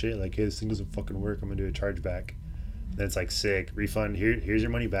got their shit. Like, hey, this thing doesn't fucking work. I'm gonna do a chargeback. Then it's like, sick, refund. Here's your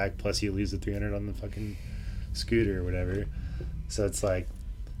money back. Plus you lose the $300 on the fucking scooter or whatever. So it's like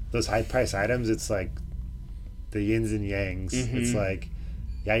those high price items. It's like the yins and yangs. Mhm. It's like,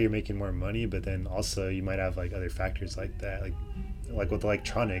 yeah, you're making more money, but then also you might have like other factors like that, like with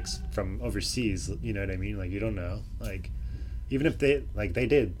electronics from overseas. You know what I mean? Like, you don't know. Like, even if they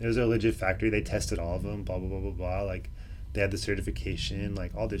did, it was a legit factory. They tested all of them. Blah blah blah blah blah. Like, they had the certification.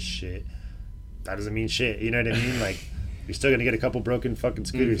 Like, all this shit. That doesn't mean shit. You know what I mean? Like, you're still gonna get a couple broken fucking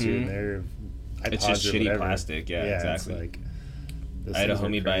scooters here and there. It's iPods just or shitty whatever. plastic. Yeah, exactly. It's like, those I had a things are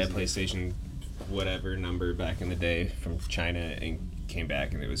homie buy a crazy. PlayStation whatever number back in the day from China and came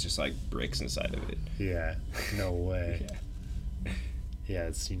back and it was just like bricks inside of it. Yeah, no way. Yeah. Yeah,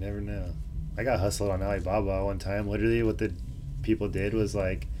 you never know. I got hustled on Alibaba one time. Literally, what the people did was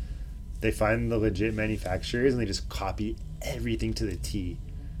like, they find the legit manufacturers and they just copy everything to the T.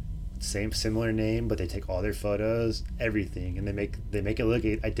 Similar name, but they take all their photos, everything, and they make it look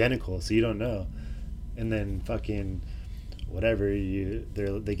identical, so you don't know. And then fucking whatever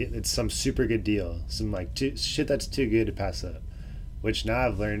they get, it's some super good deal, some like shit that's too good to pass up. Which now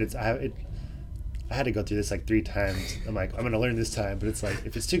I've learned I had to go through this like 3 times. I'm like, I'm gonna learn this time, but it's like,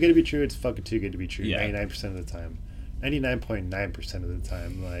 if it's too good to be true, it's fucking too good to be true. Yeah. 99% of the time, 99.9% of the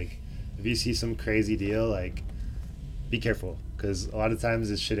time. Like, if you see some crazy deal, like, be careful, because a lot of times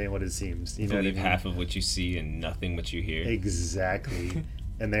this shit ain't what it seems. You know what I Believe mean? half of what you see and nothing what you hear. Exactly.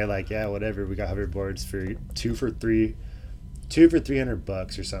 And they're like, yeah, whatever. We got hoverboards for two for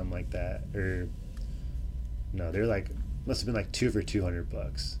 $300 or something like that. Or no, they're like, must have been like 2 for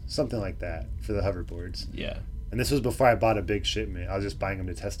 $200, something like that for the hoverboards. Yeah. And this was before I bought a big shipment. I was just buying them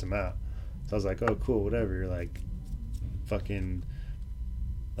to test them out. So I was like, oh, cool, whatever. Like, fucking,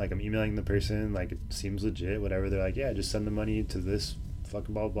 like, I'm emailing the person, like, it seems legit, whatever. They're like, yeah, just send the money to this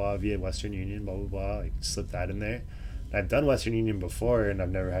fucking blah, blah, via Western Union, blah, blah, blah. Like, slip that in there. And I've done Western Union before, and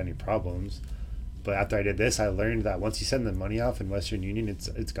I've never had any problems. But after I did this, I learned that once you send the money off in Western Union,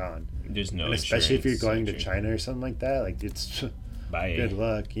 it's gone. There's no And especially if you're insurance, going to entry. China or something like that, like, it's Bye. good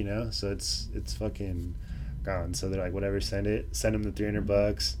luck, you know. So it's fucking gone. So they're like, whatever, send them the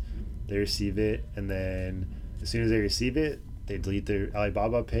 $300. They receive it, and then as soon as they receive it, they delete their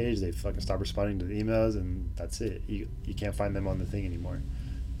Alibaba page. They fucking stop responding to the emails, and that's it. You can't find them on the thing anymore.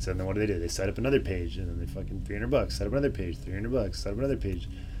 So then what do? They set up another page, and then they fucking $300. Set up another page, $300. Set up another page.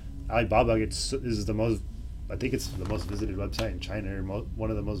 Alibaba is the most, I think it's the most visited website in China, or one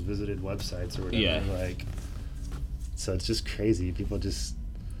of the most visited websites or whatever. Yeah. Like, so it's just crazy. People just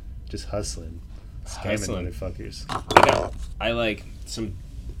hustling, scamming Hustling. motherfuckers.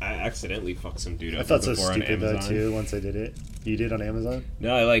 I accidentally fucked some dude up I felt so before on stupid though Amazon. too. Once I did it, you did on Amazon.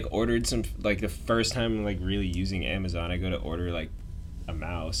 No, I like ordered some, like the first time I'm like really using Amazon, I go to order like a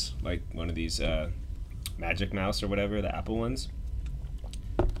mouse, like one of these Magic Mouse or whatever, the Apple ones.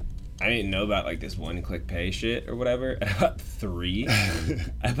 I didn't know about like this one-click pay shit or whatever. I bought 3.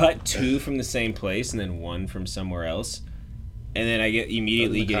 I bought 2 from the same place and then 1 from somewhere else. And then I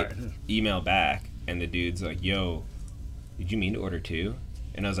immediately get email back, and the dude's like, "Yo, did you mean to order 2?"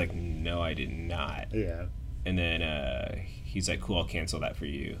 And I was like, "No, I did not." Yeah. And then he's like, "Cool, I'll cancel that for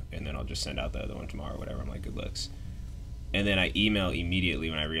you, and then I'll just send out the other one tomorrow or whatever." I'm like, "Good looks." And then I email immediately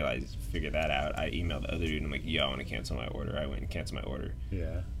when I figured that out. I emailed the other dude and I'm like, "Yo, I want to cancel my order." I went and canceled my order.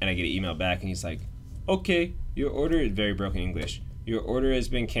 Yeah. And I get an email back and he's like, "Okay, your order is very broken English. Your order has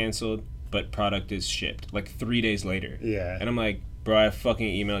been canceled, but product is shipped." Like 3 days later. Yeah. And I'm like, "Bro, I fucking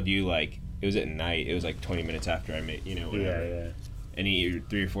emailed you like, it was at night. It was like 20 minutes after I made, whatever." Yeah. And he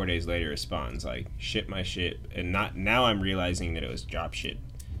 3 or 4 days later responds like, "Ship my shit." And now I'm realizing that it was drop ship.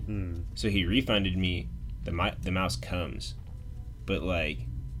 So he refunded me. The mouse comes, but like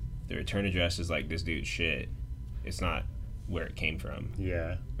the return address is like this dude's shit. It's not where it came from.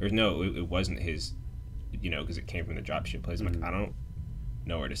 Yeah. Or no, it wasn't his, because it came from the dropship place. I'm like, I don't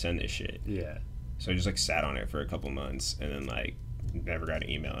know where to send this shit. Yeah. So I just like sat on it for a couple months and then like never got an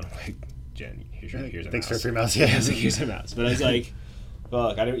email. And I'm like, Jen, here's a Thanks mouse. for free mouse. Yeah. I was like, here's a mouse. But I was like,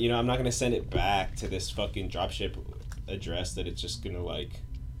 fuck, I don't. I'm not gonna send it back to this fucking dropship address that it's just gonna like.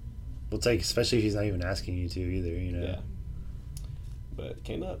 Well, it's like, especially if he's not even asking you to either, Yeah. But it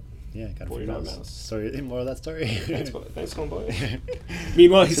came up. Yeah, got a free $40 mouse. mouse. Sorry, more of that story. Thanks, homeboy.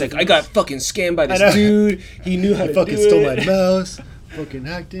 Meanwhile, he's like, I got fucking scammed by this dude. He knew how to fucking do stole it. my mouse. Fucking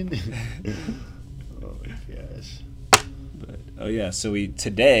hacked in. Oh my gosh. But, oh yeah, so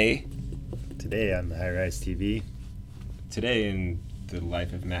today on the High Rise TV. Today in the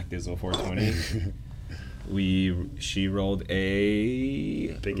life of Mac Dizzle 420, she rolled a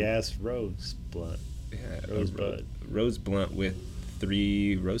big ass rose blunt. Yeah, Rosebud. Rose blunt with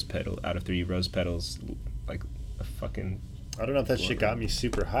 3 rose petals out of 3 rose petals, like a fucking. I don't know if that shit got me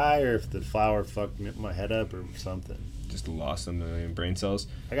super high or if the flower fucked my head up or something. Just lost a million brain cells.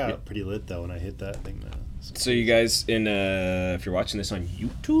 I got pretty lit though when I hit that thing though. So you guys, if you're watching this on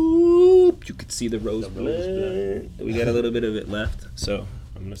YouTube, you could see the rose blunt. We got a little bit of it left, so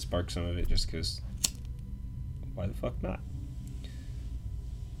I'm gonna spark some of it just because. Why the fuck not?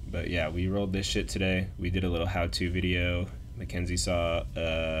 But yeah, we rolled this shit today. We did a little how-to video. Mackenzie saw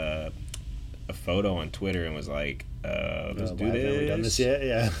a photo on Twitter and was like, let's do this. Have we done this yet?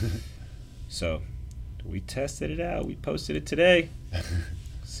 Yeah. So we tested it out. We posted it today.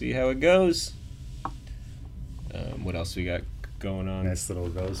 See how it goes. What else we got going on? Nice little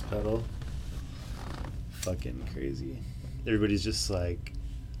rose petal. Fucking crazy. Everybody's just like,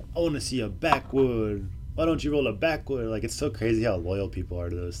 I want to see a backwood. Why don't you roll a backwood? Like, it's so crazy how loyal people are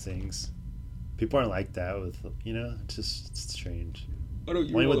to those things. People aren't like that with, it's strange. Why don't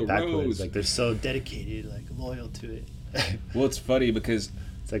you Only roll with a backwoods, rose? like, they're so dedicated, like, loyal to it. Well, it's funny because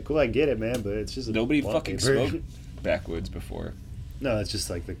it's like, cool, I get it, man, but it's just nobody fucking paper. smoked backwoods before. No, it's just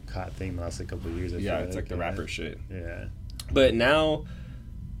like the hot thing the last couple of years. I Yeah, feel it's like the rapper shit. Yeah. But now,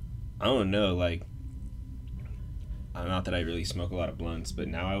 I don't know, like, not that I really smoke a lot of blunts, but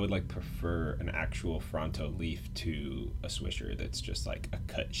now I would like prefer an actual Fronto leaf to a Swisher that's just like a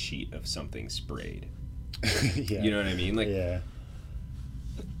cut sheet of something sprayed. Yeah. You know what I mean? Like, yeah.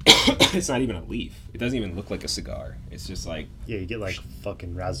 it's not even a leaf. It doesn't even look like a cigar. It's just like, Yeah, you get like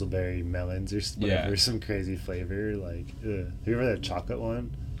fucking raspberry melons or whatever, Yeah. some crazy flavor. Like, ugh. Have you ever had a chocolate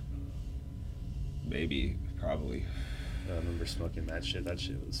one? maybe, probably. I remember smoking that shit. That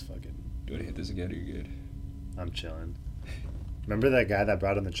shit was fucking. Do I hit this again or you good? I'm chilling. Remember that guy that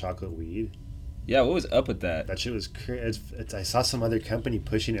brought in the chocolate weed? Yeah, what was up with that? That shit was crazy. I saw some other company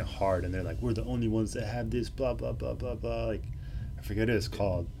pushing it hard, and they're like, "We're the only ones that have this." Blah blah blah blah blah. Like, I forget what it's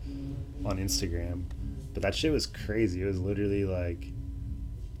called on Instagram, but that shit was crazy. It was literally like,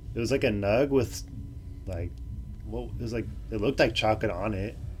 it was like a nug with, like, it was like it looked like chocolate on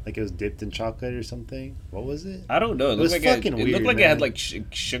it, like it was dipped in chocolate or something. What was it? I don't know. It was looked like fucking it weird, looked like it man. had like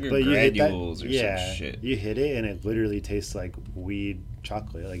sugar But you hit that, granules or yeah, some shit. you hit it and it literally tastes like weed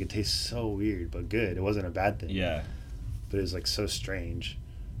chocolate. Like, it tastes so weird but good. It wasn't a bad thing. Yeah. But it was like so strange,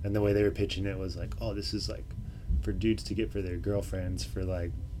 and the way they were pitching it was like, oh, this is like for dudes to get for their girlfriends for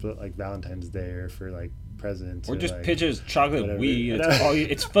like Valentine's Day or for like presents. Or just like, pitches chocolate whatever. weed.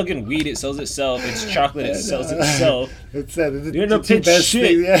 It's fucking weed. It sells itself. It's chocolate. It sells itself. It's the You don't two pitch best shit.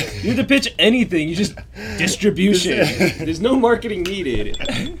 things, yeah. You have to pitch anything. You just distribution. There's no marketing needed.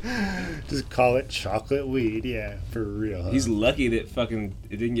 Just call it chocolate weed, yeah, for real. Huh? He's lucky that fucking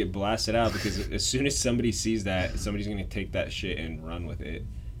it didn't get blasted out because as soon as somebody sees that, somebody's gonna take that shit and run with it.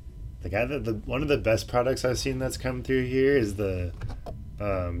 The guy one of the best products I've seen that's come through here is the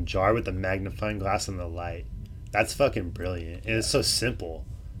jar with the magnifying glass and the light. That's fucking brilliant, and it's so simple.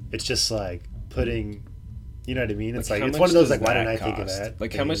 It's just like putting, you know what I mean? It's like how it's much one of those does like, why that didn't I think of cost? that?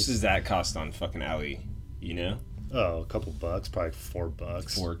 Like, how much things. does that cost on fucking Ali? You know? Oh, a couple bucks, probably $4,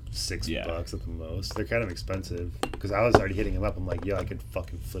 $6 bucks at the most. They're kind of expensive because I was already hitting them up. I'm like, yo, I could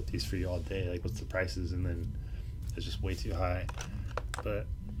fucking flip these for you all day. Like, what's the prices? And then it's just way too high. But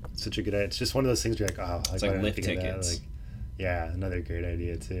it's such a good idea. It's just one of those things where you're like, oh, It's why like didn't I lift think of that? tickets. Like, yeah, another great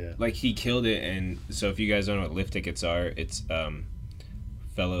idea too. Like, he killed it. And so if you guys don't know what lift tickets are, it's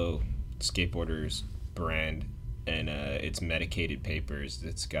fellow skateboarders brand, and it's medicated papers.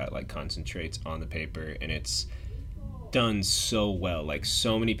 It's got like concentrates on the paper, and it's done so well. Like,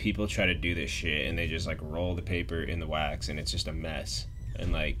 so many people try to do this shit and they just like roll the paper in the wax and it's just a mess.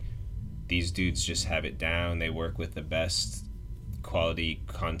 And like, these dudes just have it down. They work with the best quality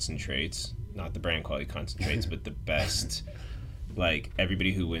concentrates, not the brand quality concentrates, but the best. Like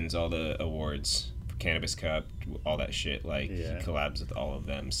everybody who wins all the awards, Cannabis Cup, all that shit. Like he collabs with all of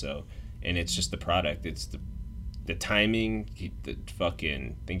them. So, and it's just the product. It's the timing. The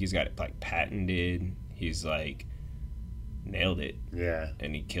fucking think he's got it like patented. He's like nailed it. Yeah.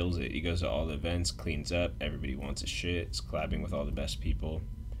 And he kills it. He goes to all the events, cleans up. Everybody wants his shit. It's collabing with all the best people.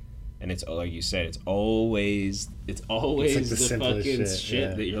 And it's like you said, it's always like the fucking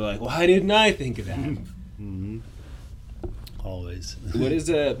shit that you're like, why didn't I think of that? Mm-hmm. Always. There's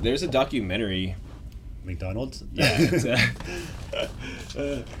a documentary. McDonald's? Yeah.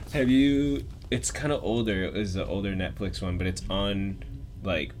 Have you? It's kind of older. It was an older Netflix one, but it's on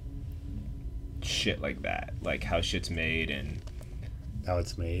like shit like that, like how shit's made and how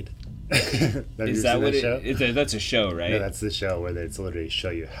it's made. Is that what it is? That's a show, right? No, that's the show where it's literally show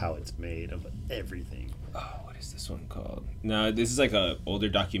you how it's made of everything. Oh, what is this one called? No, this is like a older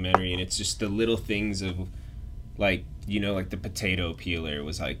documentary, and it's just the little things of, like, you know, like the potato peeler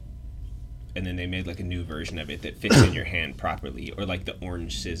was like, and then they made like a new version of it that fits in your hand properly, or like the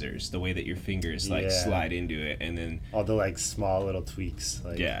orange scissors, the way that your fingers like slide into it, and then all the like small little tweaks,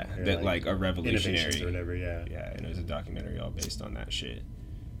 like that like are revolutionary or whatever. Yeah, and it was a documentary all based on that shit.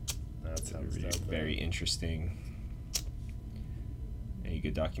 That sounds very interesting. Any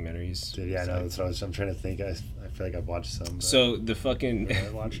good documentaries? Dude, yeah, no, that's what I'm trying to think. I feel like I've watched some. So the fucking I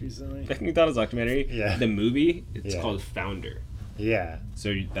watched recently. The McDonald's documentary. Yeah. The movie. It's called Founder. Yeah.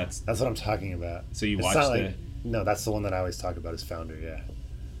 So that's what I'm talking about. So you watched No, that's the one that I always talk about is Founder. Yeah.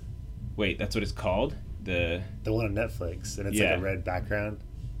 Wait, that's what it's called. The one on Netflix, and it's like a red background.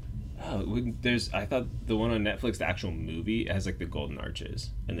 Oh, I thought the one on Netflix, the actual movie, it has like the golden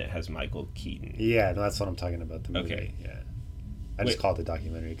arches, and it has Michael Keaton. Yeah, no, that's what I'm talking about. The movie. Okay. Yeah. I just call it the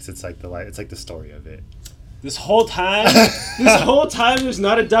documentary because it's like the story of it. This whole time, there's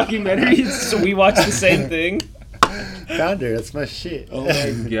not a documentary, so we watch the same thing. Founder, that's my shit. Oh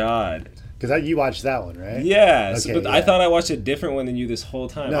my god. Because you watched that one, right? Yeah, but I thought I watched a different one than you this whole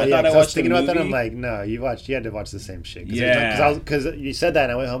time. No, I thought I watched thinking about that. I'm like, no, you had to watch the same shit. Because you said that,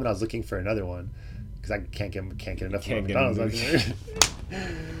 and I went home and I was looking for another one because I can't get enough of McDonald's.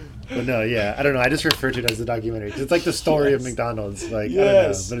 But no, yeah, I don't know. I just refer to it as the documentary because it's like the story of McDonald's. Like I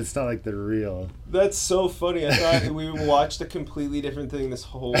don't know, but it's not like the real. That's so funny. I thought we watched a completely different thing this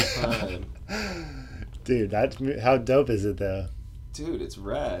whole time. Dude, how dope is it though? Dude, it's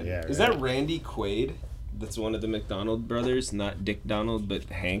rad. Yeah, is that Randy Quaid? That's one of the McDonald brothers, not Dick Donald, but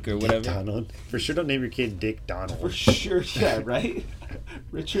Hank or whatever. Dick Donald. For sure, don't name your kid Dick Donald. For sure, yeah, right?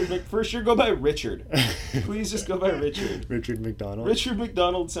 Richard. For sure, go by Richard. Please just go by Richard. Richard McDonald. Richard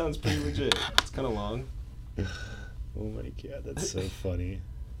McDonald sounds pretty legit. It's kind of long. Oh my god, that's so funny.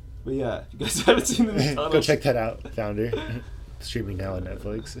 But yeah, if you guys haven't seen the McDonald's, go check that out. Founder, streaming now on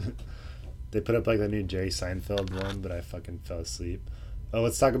Netflix. They put up like the new Jerry Seinfeld one, but I fucking fell asleep. Oh,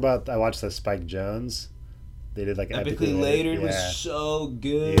 let's talk about. I watched that Spike Jonze. They did like Epically Later was so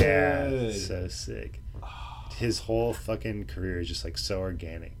good. Yeah, so sick. His whole fucking career is just like so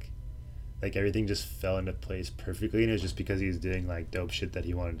organic. Like everything just fell into place perfectly, and it was just because he was doing like dope shit that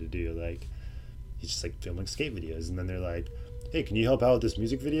he wanted to do. Like he's just like filming skate videos, and then they're like, "Hey, can you help out with this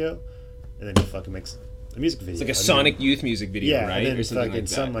music video?" And then he fucking makes a music video. It's like a Sonic Youth music video, right? And then or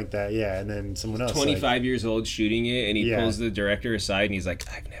something like that. Yeah, and then someone else 25 years old shooting it, and he pulls the director aside, and he's like,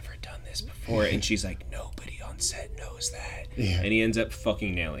 "I've never done this before," and she's like, "Nobody on set knows that," and he ends up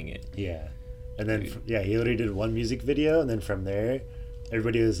fucking nailing it. Yeah, and then he literally did one music video, and then from there,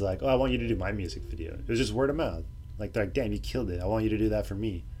 everybody was like, "Oh, I want you to do my music video." It was just word of mouth. Like they're like, "Damn, you killed it! I want you to do that for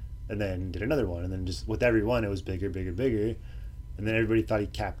me," and then did another one, and then just with every one, it was bigger, and then everybody thought he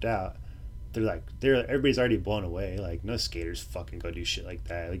capped out. Everybody's already blown away. Like no skaters fucking go do shit like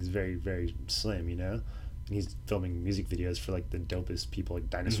that. Like it's very, very slim, you know. And he's filming music videos for like the dopest people, like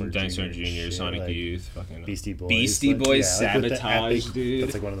Dinosaur Jr., Sonic like, Youth, fucking Beastie Boys. Beastie Boys, Sabotage, dude.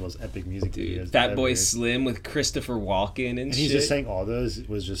 That's like one of the most epic music videos. Fat Boy Slim with Christopher Walken and shit. He's just saying all those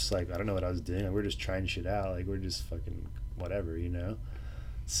was just like I don't know what I was doing. Like, we're just trying shit out. Like we're just fucking whatever, you know.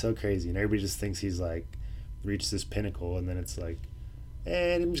 It's so crazy, and everybody just thinks he's like reached this pinnacle, and then it's like.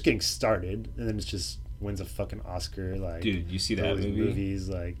 And I'm just getting started, and then it's just wins a fucking Oscar. Like, dude, you see that movie? Movies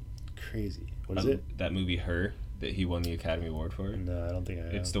like crazy. What is it? That movie, Her, that he won the Academy Award for. No, I don't think I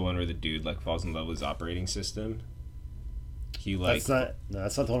have. It's the one where the dude like falls in love with his operating system. He like.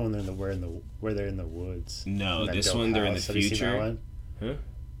 That's not the one where they're in the woods. No, this one they're in the future. Have you seen that one? Huh?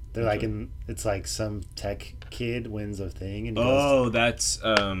 They're like it's like some tech kid wins a thing and. Oh, that's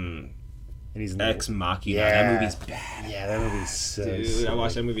And he's in Ex Machina. Yeah. That movie's bad. Yeah, that movie's so Dude, sick. I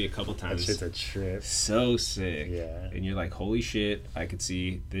watched that movie a couple That times. shit's a trip. So sick. Yeah. And you're like, holy shit, I could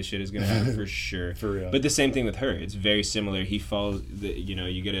see this shit is gonna happen for sure. For real. But the same thing with her. It's very similar. He follows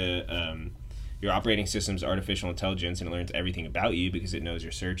you get your operating system's artificial intelligence, and it learns everything about you because it knows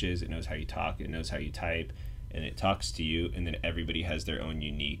your searches, it knows how you talk, it knows how you type, and it talks to you, and then everybody has their own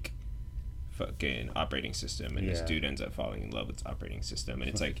unique fucking operating system, and this Yeah. dude ends up falling in love with its operating system, and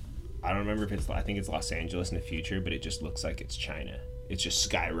it's like, I don't remember if I think it's Los Angeles in the future, but it just looks like it's China. It's just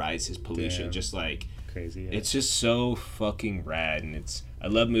sky rises pollution, Damn. just like, Crazy. Yeah. it's just so fucking rad, and I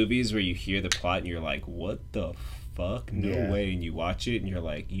love movies where you hear the plot and you're like, what the fuck? No Yeah. way. And you watch it and you're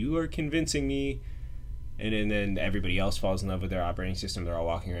like, you are convincing me. And then everybody else falls in love with their operating system. They're all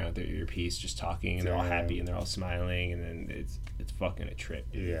walking around with their earpiece just talking, and they're all happy and they're all smiling, and then it's fucking a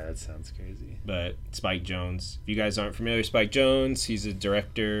trip. Dude. Yeah, that sounds crazy. But Spike Jonze, if you guys aren't familiar with Spike Jonze, he's a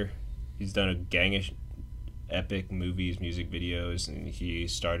director. He's done a gang of epic movies, music videos, and he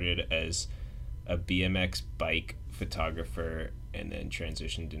started as a BMX bike photographer and then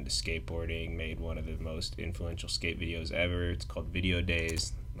transitioned into skateboarding, made one of the most influential skate videos ever. It's called Video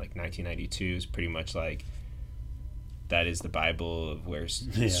Days, like 1992. Is pretty much like, that is the Bible of where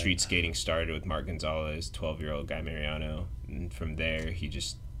Yeah. street skating started with Mark Gonzalez, 12-year-old Guy Mariano. And from there, he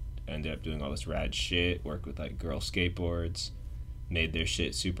just ended up doing all this rad shit, worked with like girl skateboards, made their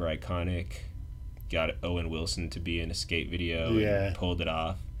shit super iconic, got Owen Wilson to be in a skate video, Yeah. and pulled it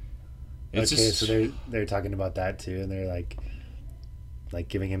off. Okay, so they're talking about that too, and they're like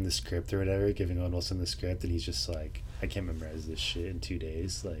giving him the script or whatever, giving Owen Wilson the script, and he's just like, I can't memorize this shit in 2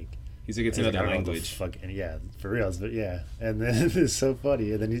 days. Like, he's like, it's he's like, another I don't know what the language. fuck, and yeah, for real. But yeah, and then it's so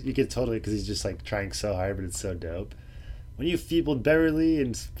funny, and then you get totally, because he's just like trying so hard, but it's so dope. When you feebled Beverly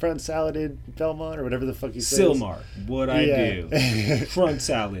and front salad Belmont or whatever the fuck he says. Silmar, what I Yeah. do. Front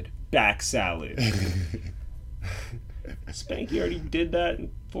salad, back salad. Spanky already did that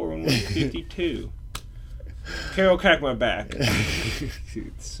in 41152. Carol cracked my back.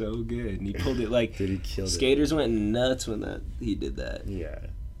 Dude, so good. And he pulled it like, Dude, he killed it. skaters went nuts when he did that. Yeah,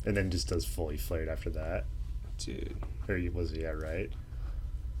 and then just does fully flared after that. Dude. Or was he right?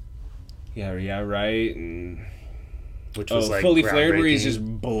 Yeah, right. And Which was like fully flared, where he's groundbreaking.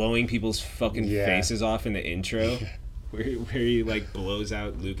 just blowing people's fucking Yeah. faces off in the intro. Where he like blows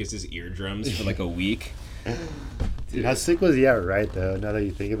out Lucas's eardrums for like a week. Dude, how sick was right though? Now that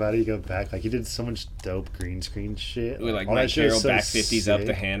you think about it, you go back, like he did so much dope green screen shit. With like all Mike that shit is Carroll so back 50s up the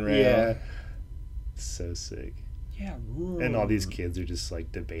sick. handrail. Yeah, so sick. Yeah, And all these kids are just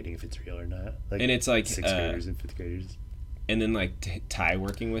like debating if it's real or not. Like, And it's like, 6th graders and 5th graders. and then like Ty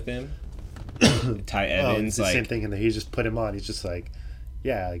working with him. Ty Oh, Evans, it's the like, same thing, and he just put him on. He's just like,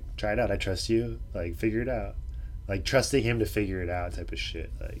 yeah, like try it out. I trust you. Like figure it out. Like trusting him to figure it out, type of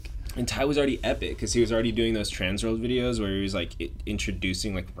shit. Like. and Ty was already epic because he was already doing those Transworld videos where he was like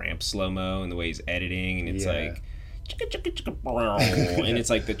introducing like ramp slow mo and the way he's editing, and it's Yeah. like, and it's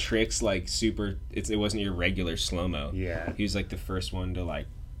like the tricks like super. It wasn't your regular slow mo. Yeah. He was like the first one to like,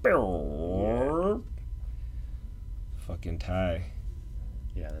 fucking Ty.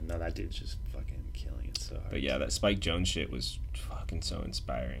 Yeah, no, that dude's just fucking killing it so hard. But yeah, that Spike Jonze shit was fucking so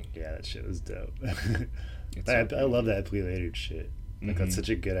inspiring. Yeah, that shit was dope. It's I so love that Plea Later shit. Like, that's Mhm. such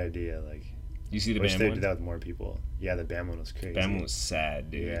a good idea. Like, You see the I wish Bam they one? did that with more people. Yeah, the Bam one was crazy. Bam one was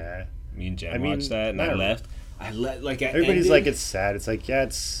sad, dude. Yeah. Me and Jen I mean, watched that, and I not- left. Like, Everybody's like, it's sad. It's like, yeah,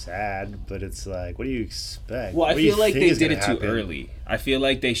 it's sad, but it's like, what do you expect? well, I What do you feel like think they is did gonna it too happen? early. I feel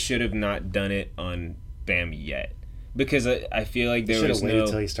like they should have not done it on Bam yet, because I feel like They there should was have waited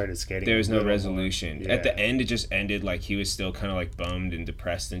until no he started skating. there was a no little more. resolution. Yeah. At the end, it just ended like he was still kind of like bummed and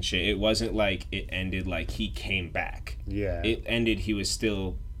depressed and shit. It wasn't like it ended like he came back. Yeah. It ended he was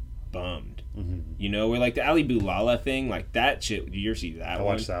still bummed. Mhm. You know, where like the Ali Boulala thing, like that shit. Did you ever see that I one?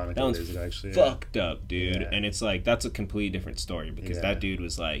 watched that one a That couple one's days ago, actually. fucked up, dude. Yeah. And it's like that's a completely different story because Yeah. that dude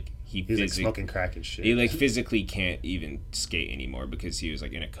was like He's like smoking crack and shit. he like physically can't even skate anymore because he was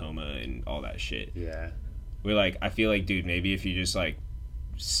like in a coma and all that shit. Yeah. We're like, I feel like, dude, maybe if you just like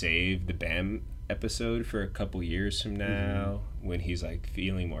save the Bam episode for a couple years from now when he's like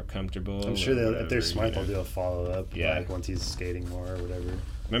feeling more comfortable. I'm sure or if they're whatever, smart, you know. they'll do a follow up. Yeah. Like once he's skating more or whatever.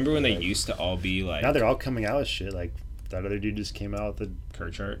 Remember when they Like- used to all be like Now they're all coming out with shit. Like that other dude just came out with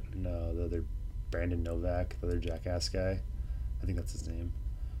Kirchart? the other Brandon Novak, the other jackass guy. I think that's his name.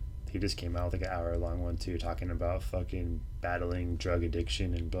 He just came out with like an hour-long one too, talking about fucking battling drug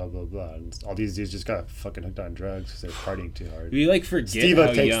addiction and blah blah blah. And all these dudes just got fucking hooked on drugs because they're partying too hard. We like forget Steve-O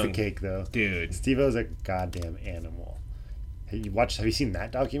how takes young, the cake though. dude. Steve-O's a goddamn animal. Hey, have you seen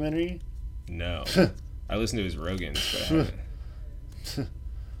that documentary? No, I listened to his Rogans, but I haven't.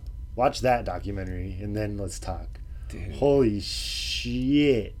 Watch that documentary and then let's talk. Dude. Holy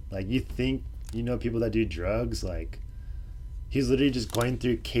shit! Like you think you know people that do drugs? Like he's literally just going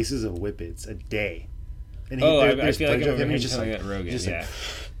through cases of whippets a day. And I feel like I remember him just telling that Rogan. Just yeah.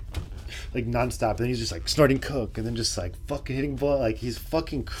 Like nonstop, and then he's just like snorting coke, and then just like fucking hitting blood. Like he's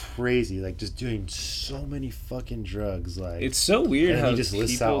fucking crazy, like just doing so many fucking drugs. Like it's so weird and how he just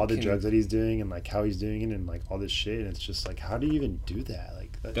lists out all the drugs that he's doing and like how he's doing it and like all this shit. And it's just like, how do you even do that?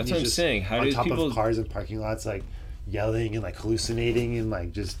 Like that's what I'm saying. How on do top people of cars and parking lots, like yelling and like hallucinating and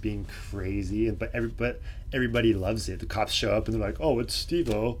like just being crazy? And but everybody loves it. The cops show up and they're like, "Oh, it's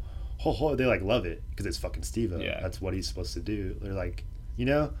Steve-O." They like love it because it's fucking Steve-O. Yeah. That's what he's supposed to do. They're like, you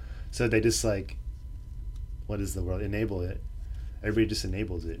know. So they just like, what is the word? Enable it. Everybody just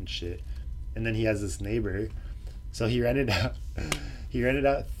enables it and shit. And then he has this neighbor. So he rented out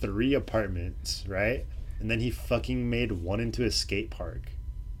 3 apartments, right? And then he fucking made one into a skate park.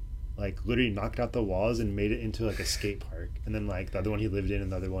 Like literally knocked out the walls and made it into like a skate park. And then like the other one he lived in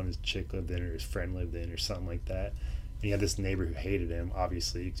and the other one his chick lived in or his friend lived in or something like that. And he had this neighbor who hated him,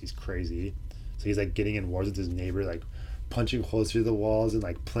 obviously, because he's crazy. So he's like getting in wars with his neighbor, like punching holes through the walls and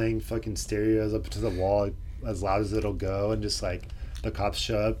like playing fucking stereos up to the wall as loud as it'll go. And just like the cops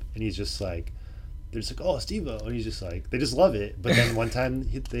show up and he's just like, they're just like, "Oh, Steve-O," and he's just like, they just love it. But then one time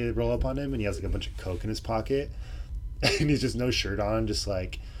they roll up on him and he has like a bunch of coke in his pocket and he's just no shirt on, just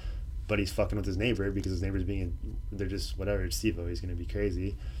like, but he's fucking with his neighbor because his neighbor's they're just whatever, it's Steve-O, he's gonna be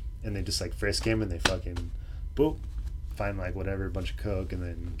crazy. And they just like frisk him and they fucking boop, find like whatever, a bunch of coke, and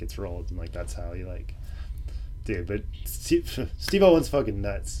then gets rolled. And like that's how he like, dude. But Steve-O one's fucking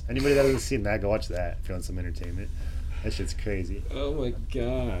nuts. Anybody that hasn't seen that, go watch that if you want some entertainment. That shit's crazy. Oh my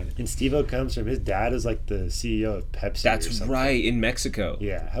god. And Steve-O comes from, his dad is like the CEO of Pepsi. That's right, in Mexico.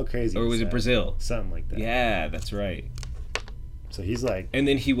 Yeah, how crazy. Or was it Brazil? Something like that. Yeah, that's right. So he's like, and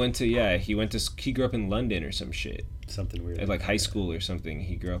then he grew up in London or some shit. Something weird. At like high school or something.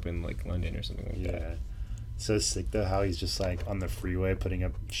 He grew up in like London or something like that. Yeah. So sick though how he's just like on the freeway putting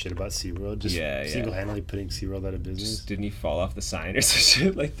up shit about SeaWorld. Just single-handedly putting SeaWorld out of business. Didn't he fall off the sign or some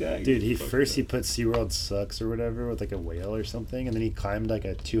shit like that? Dude, he put SeaWorld sucks or whatever with like a whale or something, and then he climbed like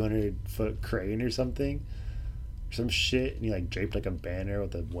a 200-foot crane or something. Or some shit, and he like draped like a banner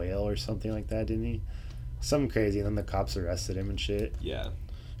with a whale or something like that, didn't he? Something crazy, and then the cops arrested him and shit. Yeah.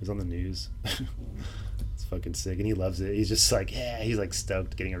 It was on the news. It's fucking sick, and he loves it. He's just like, yeah, he's like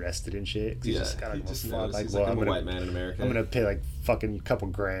stoked getting arrested and shit. He's just got he just fuck, knows. like, He's well, like, I'm a gonna, white man in America. I'm gonna pay like fucking couple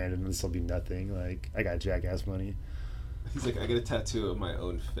grand, and this will be nothing. Like, I got jackass money. He's like, I get a tattoo of my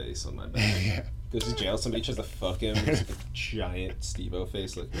own face on my back. Yeah. Goes to jail, somebody tries to fuck him. It's like a giant Steve-O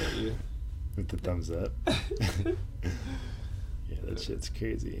face looking at you. With the thumbs up. Yeah, that shit's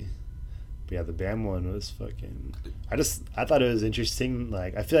crazy. But yeah, the Bam one was fucking... I thought it was interesting.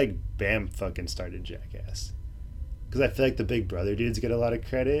 Like, I feel like Bam fucking started Jackass. Because I feel like the Big Brother dudes get a lot of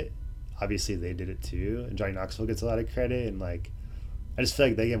credit. Obviously, they did it too. And Johnny Knoxville gets a lot of credit. And, like, I just feel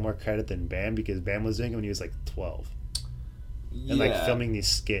like they get more credit than Bam because Bam was doing it when he was, like, 12. And, like, filming these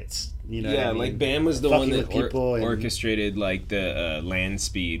skits. You know what I mean? Like, Bam was the one that people orchestrated, like, the land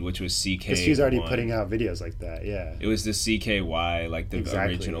speed, which was CK. Because he was already putting out videos like that, yeah. It was the CKY, like, the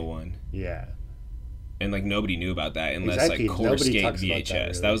original one. Yeah. And, like, nobody knew about that unless, like, Core Skate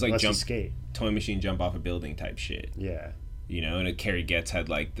VHS. That was, like, Toy Machine jump off a building type shit. Yeah. You know, and Carrie Getz had,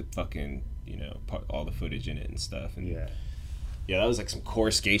 like, the fucking, you know, all the footage in it and stuff. And yeah. Yeah, that was, like, some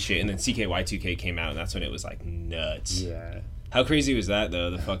Core Skate shit. And then CKY2K came out, and that's when it was, like, nuts. Yeah. How crazy was that, though?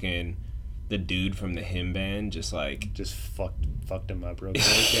 The dude from the him band just fucked him up real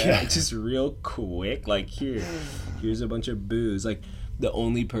quick. Yeah. Just real quick. Like, here's a bunch of booze. Like, the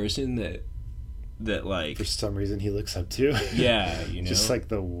only person that like, for some reason he looks up to. Yeah, you know, just like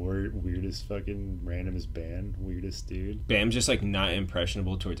the weirdest fucking randomest band, weirdest dude. Bam's just like not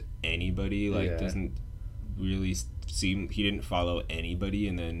impressionable towards anybody. Like, doesn't really seem, he didn't follow anybody,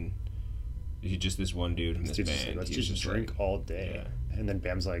 and then he's just this one dude from this band. Just like, let's just drink like, all day. Yeah. And then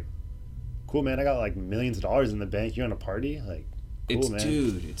Bam's like, cool, man, I got like millions of dollars in the bank. You want to party? Like, cool, man.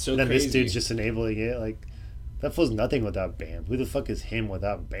 Dude, it's so and then crazy. This dude's just enabling it. Like, that feels nothing without Bam. Who the fuck is him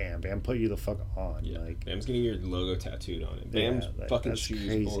without Bam? Bam put you the fuck on. Yeah. Like, Bam's getting your logo tattooed on it. Bam's fucking shoes,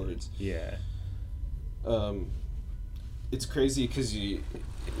 crazy. boards. Yeah. It's crazy because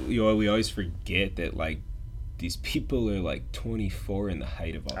we always forget that, like, these people are like 24 in the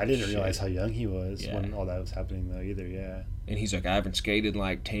height of all I didn't shit. realize how young he was when all that was happening though either. Yeah. And he's like, I haven't skated in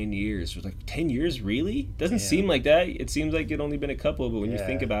like 10 years. We're like, 10 years, really? Doesn't seem like that. It seems like it only been a couple, but when you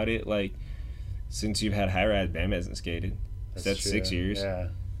think about it, like, since you've had High Ride, Bam hasn't skated. That's 6 years. Yeah.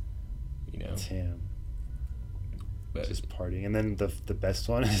 You know. Damn. But just partying. And then the best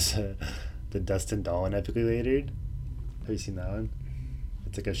one is the Dustin Dollin Epically Latered. Have you seen that one?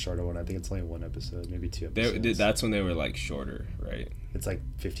 It's like a shorter one. I think it's only one episode, maybe two episodes. that's when they were like shorter, right? It's like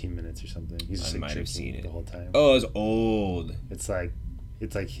 15 minutes or something. He's just I like might have seen drinking it the whole time. Oh, it was old. It's like they're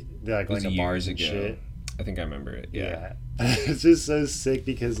like It was going to bars years and ago. shit. I think I remember it. Yeah. It's just so sick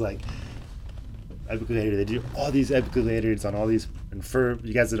because like Epically Latered, they do all these Epically Latereds on all these. And for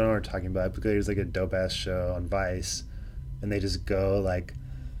you guys that don't know what we're talking about, Epically Latered is like a dope ass show on Vice, and they just go like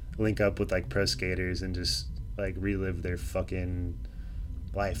link up with like pro skaters and just like relive their fucking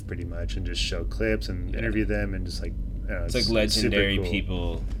life pretty much and just show clips and interview them and just like I don't know, It's like super legendary cool.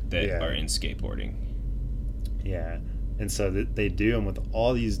 people that Yeah. are in skateboarding. Yeah, and so they do them with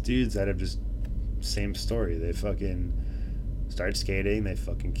all these dudes that have just same story. They fucking start skating, they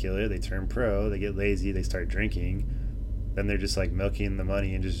fucking kill it, they turn pro, they get lazy, they start drinking, then they're just like milking the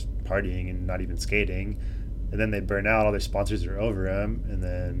money and just partying and not even skating, and then they burn out, all their sponsors are over them, and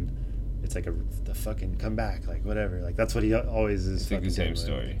then it's like the fucking come back, like whatever, like that's what he always is. It's like the fucking same doing.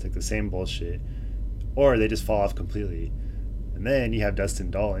 story. It's like the same bullshit, or they just fall off completely, and then you have Dustin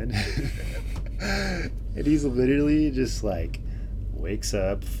Dollin, and he's literally just like wakes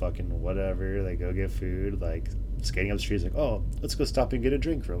up, fucking whatever, they go get food, like skating up the street, like, oh, let's go stop and get a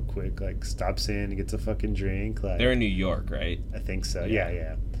drink real quick, like stops in, gets a fucking drink, like They're in New York, right? I think so. Yeah.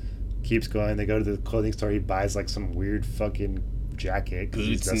 Yeah. Keeps going. They go to the clothing store. He buys like some weird fucking jacket because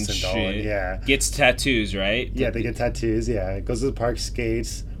he's Boots and Dustin Dollin. shit. Yeah. Gets tattoos, right? Yeah, they get tattoos. Yeah. Goes to the park,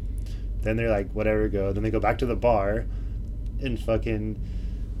 skates. Then they're like, whatever, go. Then they go back to the bar, and fucking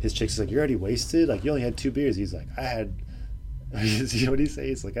his chick's like, you're already wasted? Like, you only had 2 beers. He's like, I had, you know what he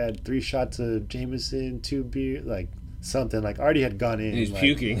says? Like, I had 3 shots of Jameson, 2 beer, like something. Like, already had gone in. And he's like,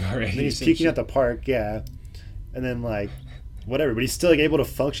 puking already. and then he's puking at the park, yeah. And then like whatever, but he's still like able to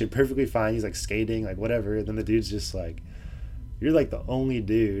function perfectly fine. He's like skating, like whatever. And then the dude's just like, you're like the only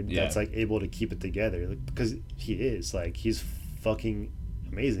dude that's like able to keep it together, like, because he is like he's fucking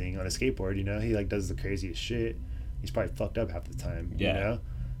amazing on a skateboard. You know, he like does the craziest shit. He's probably fucked up half the time. Yeah. You know,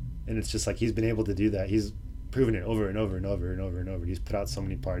 and it's just like he's been able to do that. He's proven it over and over and over and over and over. He's put out so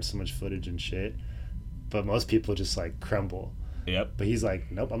many parts, so much footage and shit. But most people just like crumble. Yep. But he's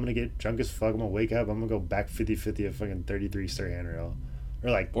like, nope, I'm going to get drunk as fuck. I'm going to wake up. I'm going to go back 50-50 a fucking 33 star handrail.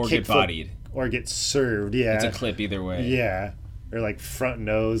 Or like Or kick get flip, bodied. Or get served, yeah. It's a clip either way. Yeah. Or like front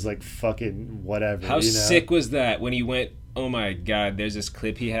nose, like fucking whatever. How you know? sick was that when he went, oh my god, there's this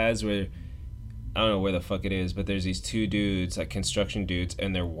clip he has where, I don't know where the fuck it is, but there's these 2 dudes, like construction dudes,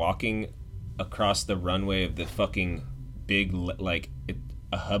 and they're walking across the runway of the fucking big,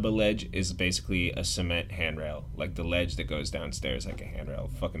 a hubba ledge is basically a cement handrail, like the ledge that goes downstairs like a handrail,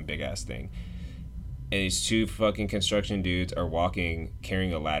 fucking big ass thing. And these 2 fucking construction dudes are walking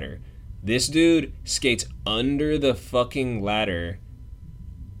carrying a ladder. This dude skates under the fucking ladder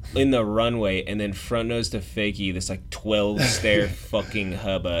in the runway and then front nose to fakie this like 12 stair fucking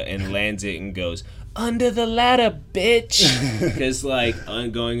hubba and lands it and goes, under the ladder, bitch. Because like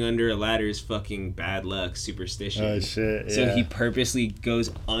going under a ladder is fucking bad luck, superstition. Oh shit, yeah. So he purposely goes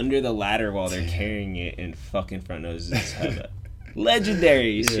under the ladder while they're carrying it and fucking front noses his hubba.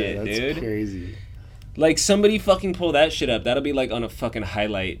 Legendary shit, that's dude. crazy. Like, somebody fucking pull that shit up. That'll be, like, on a fucking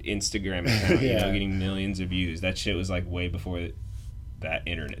highlight Instagram account, you know, Yeah. getting millions of views. That shit was, like, way before the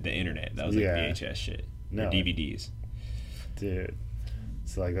internet. That was, like, Yeah. VHS shit. No. Or DVDs. Dude.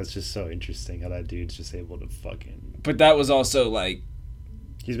 So like that's just so interesting how that dude's just able to fucking... But that was also, like...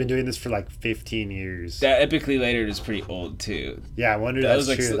 He's been doing this for like 15 years. That Epically Latered is pretty old, too. Yeah, I wonder That that's was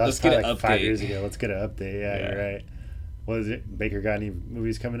like, true. so That's let's get probably an like 5 update. years ago. Let's get an update. Yeah, Yeah. you're right. What is it? Baker got any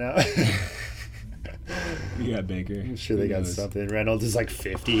movies coming out? You got Baker. I'm sure they got something. Reynolds is like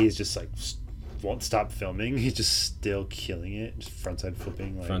 50. He's just like won't stop filming. He's just still killing it. Just frontside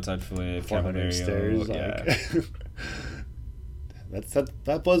flipping. Like Frontside flip, 400 stairs. yeah. Like,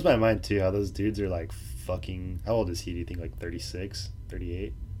 that blows my mind too. How those dudes are like fucking. How old is he? Do you think like 36,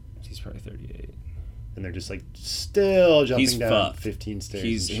 38? He's probably 38. And they're just like still jumping He's down fucked. 15 stairs.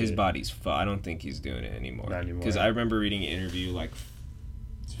 His and shit. body's fucked. I don't think he's doing it anymore. Not anymore. Because I remember reading an interview like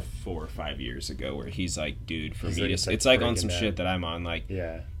 4 or 5 years ago where he's like, dude, for He's me like, to... it's like It's like on breaking some down. shit that I'm on. Like,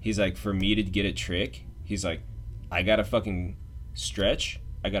 Yeah. he's like, for me to get a trick, he's like, I gotta fucking stretch.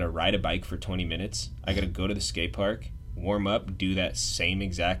 I gotta ride a bike for 20 minutes. I gotta go to the skate park, warm up, do that same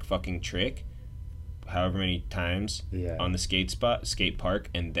exact fucking trick however many times Yeah. on the skate park,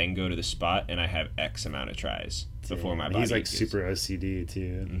 and then go to the spot, and I have X amount of tries before my And body he's like gets- super OCD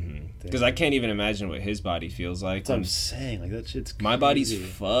too. Because I can't even imagine what his body feels like. That's what I'm when saying. Like that shit's my body's crazy.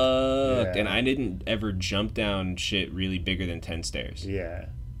 fucked, Yeah. and I didn't ever jump down shit really bigger than 10 stairs. Yeah.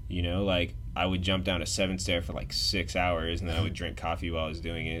 You know, like I would jump down a 7-stair for like 6 hours, and then I would drink coffee while I was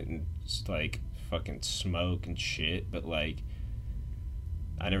doing it, and just like fucking smoke and shit. But like,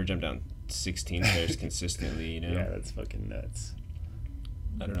 I never jumped down 16 stairs consistently. You know? Yeah, that's fucking nuts.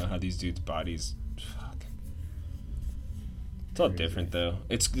 I don't know how these dudes' bodies. Fuck. It's all different though.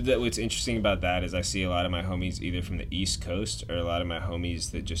 What's interesting about that is I see a lot of my homies either from the East Coast or a lot of my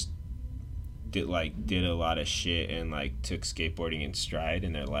homies that just did a lot of shit and like took skateboarding in stride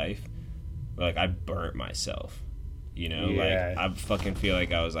in their life. Like I burnt myself, you know. Yeah. Like I fucking feel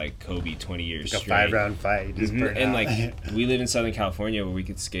like I was like Kobe 20 years Like a straight. 5-round fight, you just burn And out. like we live in Southern California where we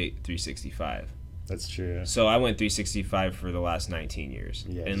could skate 365. That's true. So I went 365 for the last 19 years.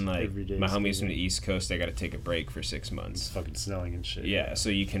 Yeah, and like every day my homies skating. from the East Coast, they got to take a break for 6 It's months. fucking snowing and shit. Yeah, so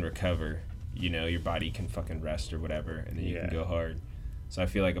you can recover. You know, your body can fucking rest or whatever, and then you can Yeah. go hard. So I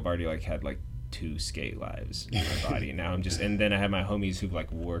feel like I've already like had like 2 skate lives in my body. Now I'm just, and then I have my homies who've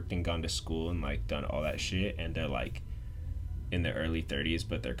like worked and gone to school and like done all that shit, and they're like in their early 30s,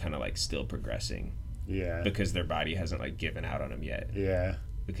 but they're kind of like still progressing Yeah. because their body hasn't like given out on them yet, Yeah.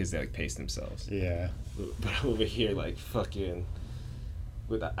 because they like pace themselves. Yeah. But I'm over here like fucking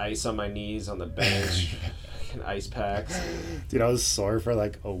with the ice on my knees on the bench, fucking ice packs. Dude, I was sore for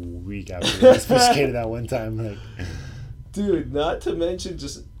like a week after I skated that one time. Like, Dude, not to mention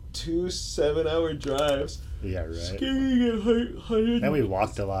just 2 7-hour drives. yeah, right. Skating at 100. And we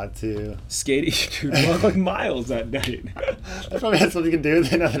walked a lot too. Skating, dude, we walked like miles that night. That probably had something to do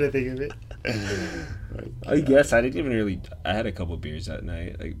with it now that I think of it. Like, I guess I didn't even really. I had a couple beers that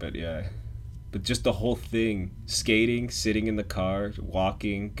night, like, but yeah. But just the whole thing, skating, sitting in the car,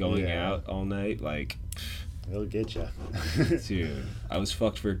 walking, going Yeah. out all night, like, it'll get you. dude, I was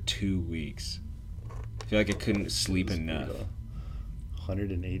fucked for 2 weeks. I feel like I couldn't sleep enough.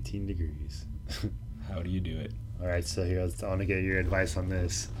 118 degrees. How do you do it? All right, so here I want to get your advice on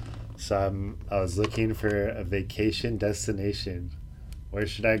this. So I was looking for a vacation destination. Where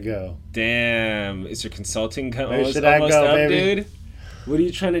should I go? Damn, is your consulting Where almost should I go, up, baby? dude? What are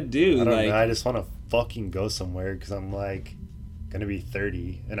you trying to do? I don't like, know. I just want to fucking go somewhere because I'm like gonna be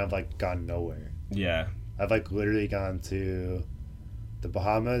 30 and I've like gone nowhere. yeah, I've like literally gone to the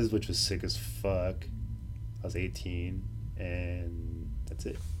Bahamas, which was sick as fuck. I was 18, and that's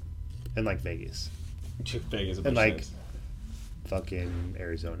it. And like Vegas, Vegas, and like fucking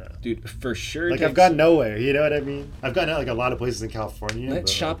Arizona. dude, for sure. Like I've gone nowhere. You know what I mean? I've gone out like a lot of places in California. Let but,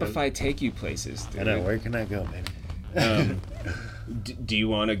 like, Shopify take you places, dude. I know. Where can I go, baby? Do you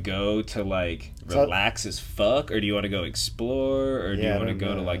want to go to like So- relax as fuck, or do you want to go explore, or do Yeah, you I want to don't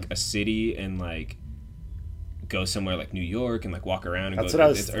go to know. like a city and like go somewhere like New York and like walk around and That's go? what I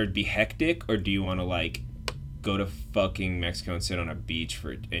was- Or be hectic, or do you want to like go to fucking Mexico and sit on a beach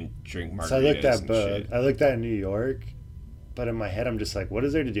and drink margaritas? So I looked at and both. shit? I looked at New York, but in my head I'm just like, what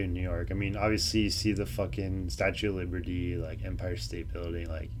is there to do in New York? I mean, obviously you see the fucking Statue of Liberty, like Empire State Building,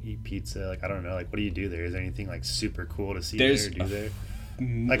 like eat pizza. Like I don't know, like what do you do there? Is there anything like super cool to see There's there or do a there?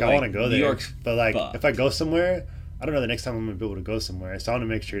 Like I want to go New there, York's but like fucked. if I go somewhere, I don't know the next time I'm gonna be able to go somewhere. So I want to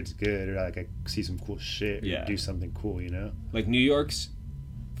make sure it's good, or like I see some cool shit, or Yeah. do something cool, you know? like New York's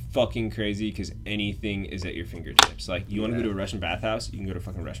fucking crazy because anything is at your fingertips. Like you want to Yeah. go to a Russian bathhouse, you can go to a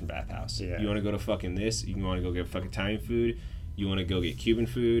fucking Russian bathhouse. Yeah. You want to go to fucking this, you want to go get fucking Italian food. You want to go get Cuban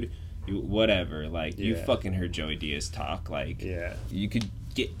food, whatever. Like you Yeah. fucking heard Joey Diaz talk. Like Yeah. you could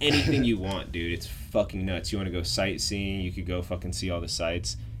get anything you want, dude. It's fucking nuts. You want to go sightseeing, you could go fucking see all the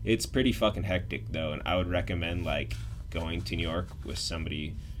sights. It's pretty fucking hectic though, and I would recommend like going to New York with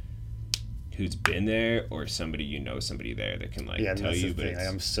somebody who's been there or somebody somebody there that can like Yeah, and tell that's you. the But thing. it's,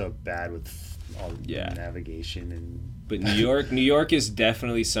 I'm so bad with all Yeah. navigation and. but New York is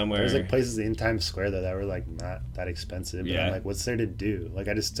definitely somewhere. There's like places in Times Square though that were like not that expensive. But Yeah. I'm like, what's there to do? Like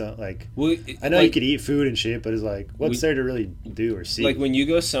I just don't like. Well, I know like, you could eat food and shit, but it's like, what's there to really do or see? like when you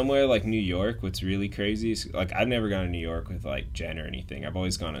go somewhere like New York, what's really crazy is like I've never gone to New York with like Jen or anything. I've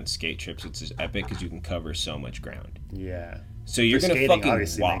always gone on skate trips, which is epic because you can cover so much ground. Yeah. So you're For gonna skating, fucking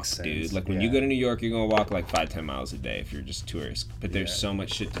obviously walk, makes sense. dude. Like when you Yeah. go to New York, you're gonna walk like 5-10 miles a day if you're just a tourist. But there's Yeah. so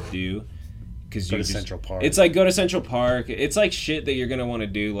much shit to do because Go you to just, Central Park. It's like go to Central Park. It's like shit that you're gonna want to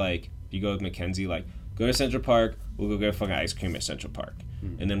do. Like you go with Mackenzie, like go to Central Park. We'll go get a fucking ice cream at Central Park,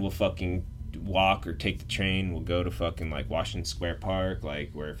 and then we'll fucking walk or take the train. We'll go to fucking like Washington Square Park,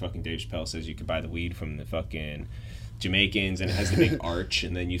 like where fucking Dave Chappelle says you could buy the weed from the fucking Jamaicans, and it has the big arch,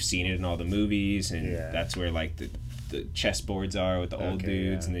 and then you've seen it in all the movies, and Yeah. that's where like the chessboards are with the old Okay,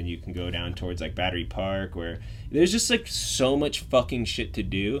 dudes, yeah. and then you can go down towards like Battery Park, where there's just like so much fucking shit to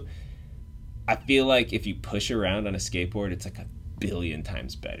do. I feel like if you push around on a skateboard, it's like a billion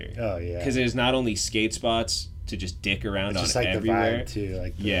times better. Oh yeah. Because there's not only skate spots to just dick around It's on just like everywhere. the vibe too,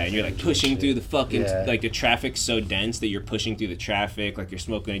 like the Yeah, and you're like energy pushing and through shit. the fucking Yeah. like the traffic's so dense that you're pushing through the traffic, like you're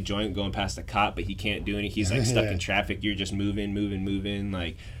smoking a joint going past the cop, but he can't do anything. He's like stuck Yeah. in traffic. You're just moving,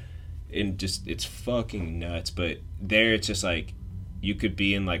 like, and just it's fucking nuts. But there, it's just like you could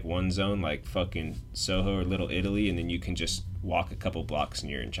be in like one zone, like fucking Soho or Little Italy, and then you can just walk a couple blocks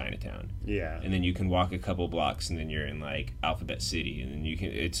and you're in Chinatown, Yeah. and then you can walk a couple blocks and then you're in like Alphabet City, and then you can.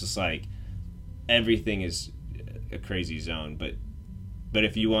 It's just like everything is a crazy zone, but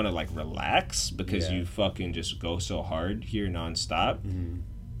if you want to like relax because Yeah. you fucking just go so hard here nonstop, Mhm.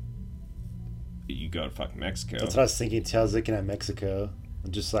 you go to fucking Mexico. That's what I was thinking too. I was looking at Mexico,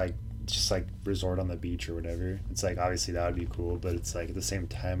 just like resort on the beach or whatever. It's like obviously that would be cool, but it's like at the same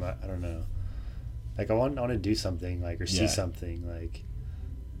time I don't know. Like I want to do something like or see Yeah. something like,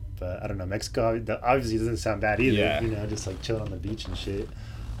 but I don't know. Mexico obviously doesn't sound bad either. Yeah. You know, just like chilling on the beach and shit.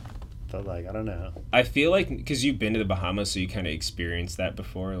 But like I don't know. I feel like because you've been to the Bahamas, so you kind of experienced that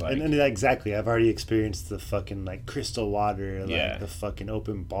before. Like, And exactly, I've already experienced the fucking like crystal water, like Yeah. the fucking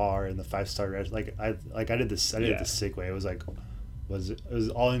open bar and the 5-star restaurant. I did this. I did Yeah. it the sick way. It was like, it was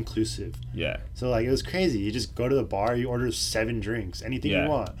all inclusive. yeah, So like it was crazy. You just go to the bar, you order 7 drinks, anything Yeah. you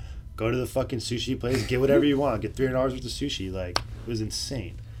want. Go to the fucking sushi place, get whatever you want. Get $300 worth of sushi. Like it was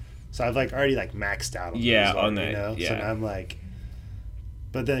insane. So I've like already like maxed out on the Yeah, resort, on that, you know. So yeah. now I'm like,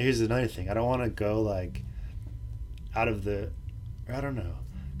 but then here's another thing. I don't want to go like out of the, or I don't know,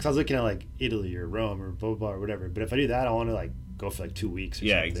 because I was looking at like Italy or Rome or blah blah or whatever. But if I do that, I want to like go for like 2 weeks. Or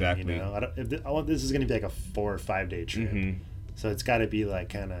Yeah, something, exactly. You know, I want this is gonna be like a 4 or 5 day trip. hmm So it's got to be like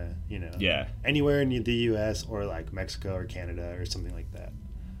kind of, you know, yeah. anywhere in the U.S. or like Mexico or Canada or something like that.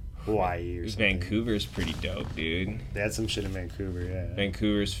 Hawaii or something. Vancouver's pretty dope, dude. They had some shit in Vancouver, yeah.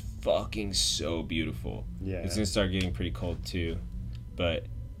 Vancouver's fucking so beautiful. Yeah. It's gonna start getting pretty cold too, but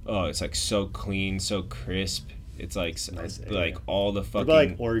oh, it's like so clean, so crisp. It's like Nice area. like all the What fucking about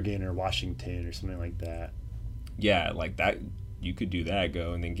like Oregon or Washington or something like that? yeah, like that. You could do that,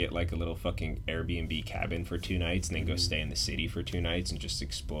 go and then get like a little fucking Airbnb cabin for 2 nights, and then go stay in the city for 2 nights and just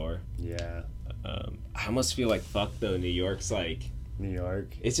explore. Yeah. I almost feel like fuck though. New York's like New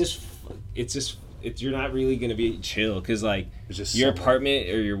York. it's you're not really gonna be chill because like It's just your so much- apartment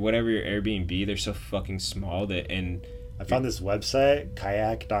or your whatever your Airbnb, they're so fucking small that and I found this website,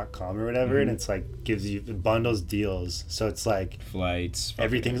 kayak.com or whatever, and it's like it bundles deals. So it's like flights, fucking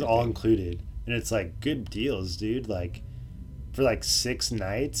everything's all everything. included. And it's like good deals, dude. Like for like 6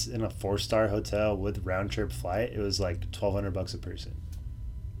 nights in a 4-star hotel with round trip flight, it was like $1,200 a person.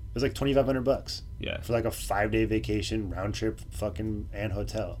 It was like $2,500 Yeah, for like a 5-day vacation, round trip, fucking and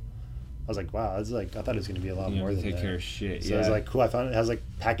hotel. I was like, wow, that's like I thought it was gonna be a lot you more have to than take that. care of shit. So yeah, I was like, cool. I found it has like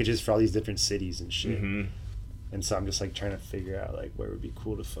packages for all these different cities and shit. hmm And so I'm just like trying to figure out like where would be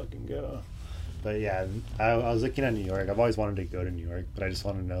cool to fucking go. But yeah, I was looking at New York. I've always wanted to go to New York, but I just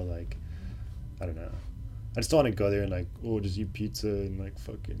want to know like, I don't know. I just don't want to go there and like, oh, just eat pizza and like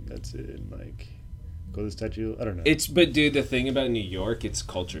fucking that's it and like go to the statue. I don't know. But dude, the thing about New York, it's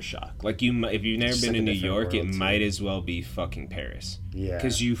culture shock. Like if you've never It's been like to a New different York, it world, too. might as well be fucking Paris. Yeah.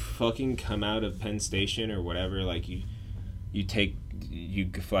 Because you fucking come out of Penn Station or whatever, like you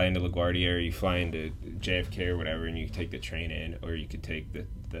fly into LaGuardia or you fly into JFK or whatever, and you take the train in, or you could take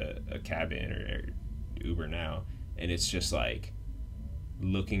a cab in or Uber now, and it's just like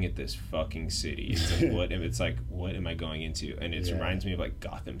looking at this fucking city. It's like what am I going into? And it Yeah. reminds me of like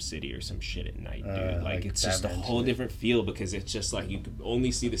Gotham City or some shit at night, dude. Like like it's just a Batman whole shit. different feel because it's just like you could only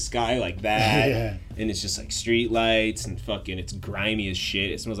see the sky like that. Yeah. And it's just like street lights and fucking it's grimy as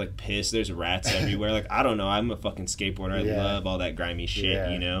shit. It smells like piss. There's rats everywhere. Like I don't know. I'm a fucking skateboarder. I Yeah. love all that grimy shit, Yeah.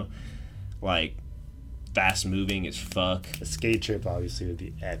 you know? Like fast moving as fuck. A skate trip obviously would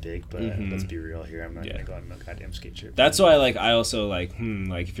be epic, but Mhm. let's be real here. I'm not Yeah. gonna go on no goddamn skate trip. That's why I also like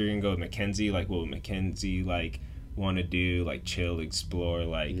if you're gonna go with Mackenzie, like what would Mackenzie like want to do, like chill, explore,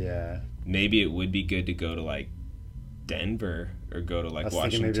 like Yeah. maybe it would be good to go to like Denver or go to I like was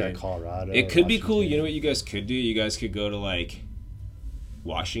thinking Washington. maybe like Colorado. It or could be cool. Washington. You know what you guys could do? You guys could go to like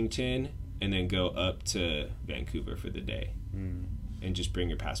Washington and then go up to Vancouver for the day Mm, and just bring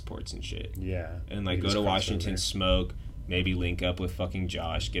your passports and shit. yeah. And like You go just to cross Washington, over. smoke, maybe link up with fucking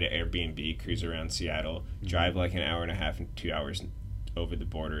Josh, get an Airbnb, cruise around Seattle, drive like an hour and a half and 2 hours over the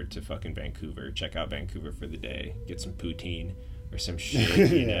border to fucking Vancouver, check out Vancouver for the day, get some poutine or some shit,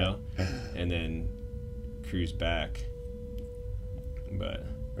 you Yeah. know, and then cruise back. But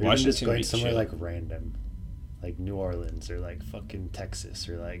Or even just Washington going be somewhere chill. like random, like New Orleans or like fucking Texas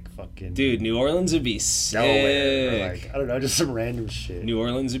or like fucking Dude, New Orleans would be sick. Delaware or like I don't know, just some random shit. New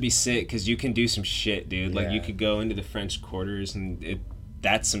Orleans would be sick because you can do some shit, dude. Like you Yeah. could go into the French quarters and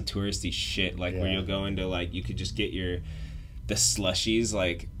that's some touristy shit. Like where Yeah. you'll go into like you could just get the slushies,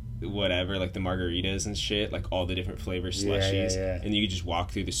 like whatever, like the margaritas and shit, like all the different flavor slushies, yeah. and you could just walk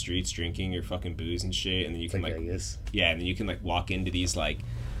through the streets drinking your fucking booze and shit, and then you It's can like like Vegas. yeah, and then you can like walk into these like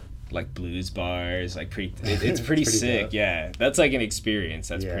blues bars, like it's pretty Pretty sick. dope. Yeah, that's like an experience.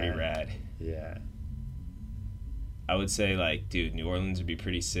 That's pretty Yeah. rad. Yeah. I would say like, dude, New Orleans would be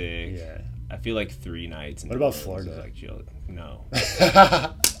pretty sick. Yeah. I feel like 3 nights. In What New about Orleans is, Florida? like chill. No,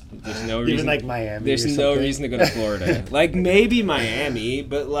 there's no reason. Even like Miami. There's or no something. reason to go to Florida. Like maybe Miami,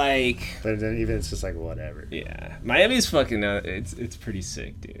 but like But then even it's just like whatever. yeah, Miami's fucking. It's pretty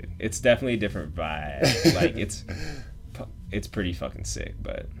sick, dude. It's definitely a different vibe. Like it's pretty fucking sick.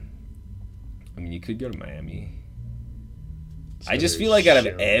 But I mean, you could go to Miami. I just feel like out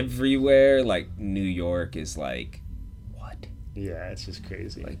of everywhere, like New York is like, what? Yeah, it's just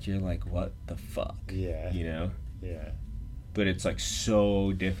crazy. Like you're like, what the fuck? Yeah. You know? Yeah. But it's like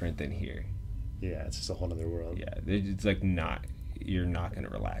so different than here. Yeah, it's just a whole other world. Yeah, it's like not. You're not gonna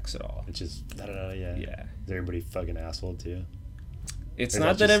relax at all. It's just I don't know. Yeah. Yeah. Is everybody fucking asshole too? It's Or not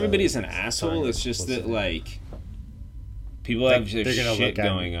that's that just everybody's an sorry, asshole. It's just that publicity. like people have Like, just shit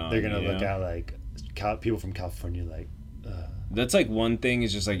going on. They're gonna you look know? at like people from California like. That's like one thing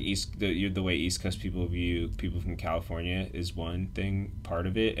is just like the way East Coast people view people from California is one thing, part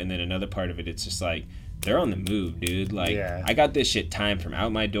of it, and then another part of it, it's just like they're on the move, dude. Like Yeah. I got this shit timed from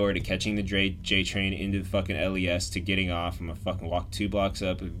out my door to catching the J train into the fucking LES to getting off. I'm gonna fucking walk 2 blocks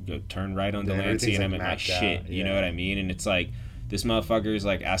up and go turn right on Yeah, Delancey, and everything's, I'm like, at my mapped shit. out, You know yeah. what I mean? And it's like this motherfucker is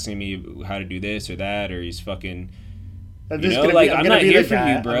like asking me how to do this or that, or he's fucking. I'm You just know, gonna like, be, I'm I'm gonna not be here the for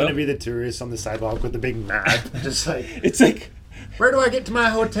guy. you, bro. I'm gonna be the tourist on the sidewalk with the big map, just like, It's like. where do I get to my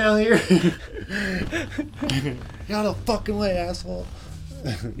hotel here? Get out of the fucking way, asshole.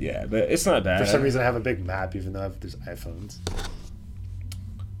 Yeah, but it's not bad. For some reason, I have a big map, even though there's iPhones.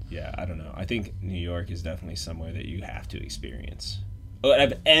 Yeah, I don't know. I think New York is definitely somewhere that you have to experience. But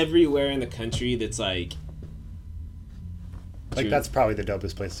I've everywhere in the country that's like. Like Dude, that's probably the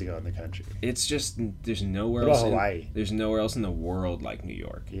dopest place to go in the country. It's just there's nowhere What else. about Hawaii? There's nowhere else in the world like New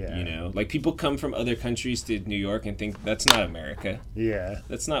York. Yeah. You know, like people come from other countries to New York and think that's not America. Yeah.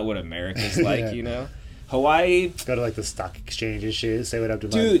 That's not what America's like. Yeah. You know, Hawaii. Go to like the stock exchange and shit. Say what up to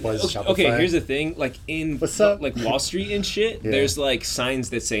my Dude, boys at okay, Shopify. here's the thing. Like in What's up? like Wall Street and shit, Yeah. there's like signs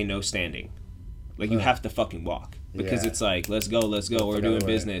that say no standing. Like you Huh. have to fucking walk because Yeah. it's like let's go, we're the doing other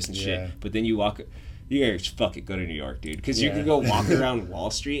way. business and Yeah. shit. But then you walk, you gotta just fuck it, go to New York, dude. Because you Yeah. can go walk around Wall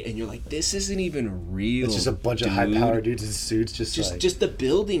Street and you're like, this isn't even real. It's just a bunch of dude. high-powered dudes in suits, just like, Just the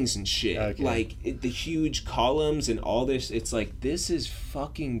buildings and shit, Okay. like the huge columns and all this. It's like this is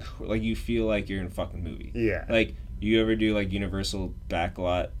fucking like you feel like you're in a fucking movie. yeah. Like you ever do like Universal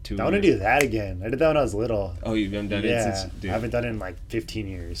backlot tours? I want to do that again. I did that when I was little. Oh, you haven't done it Yeah, since, dude. I haven't done it in like 15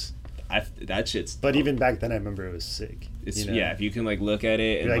 years. That shit's. But even back then, I remember it was sick. It's you know? yeah. If you can like look at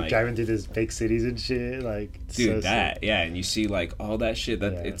it and You're like, like driving through these big cities and shit, like it's dude, so that sick. yeah, and you see like all that shit.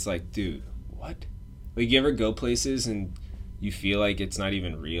 That Yeah. it's like, dude, what? Like you ever go places and you feel like it's not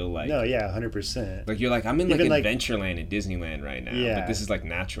even real? Like No, yeah, 100%. like you're like I'm in like Even, like- Adventureland and Disneyland right now. Yeah. Like this is like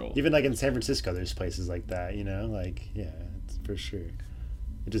natural. Even like in San Francisco, there's places like that. You know, like yeah, it's for sure.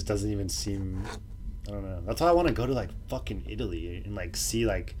 It just doesn't even seem. I don't know. That's why I want to go to like fucking Italy and like see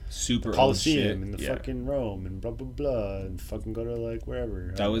like Super old shit. Colosseum and the Yeah. fucking Rome and blah blah blah and fucking go to like wherever. I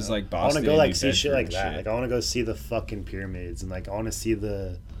That don't was know. like I want Boston. to go and like New see shit Bedford like and that. shit. Like I want to go see the fucking pyramids and like I want to see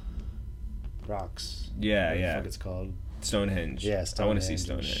the rocks. Yeah, What the yeah. fuck it's called? Stonehenge. Yeah, I want to see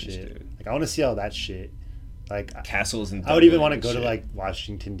Stonehenge and Stonehenge, shit. dude. Like I want to see all that shit. Like Castles and I would even Dublin want to and go to shit. like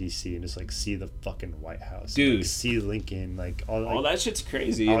Washington D.C. and just like see the fucking White House, Dude. Like, see Lincoln, like all, all like, that shit's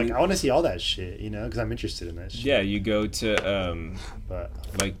crazy. I, like And- I want to see all that shit, you know, because I'm interested in that shit. yeah, you go to But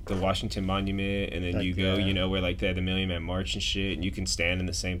like the Washington Monument, and then Heck you go, yeah. you know, where like they had the Million Man March and shit, and you can stand in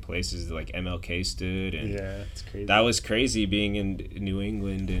the same places that like MLK stood, and yeah, it's crazy. that was crazy being in New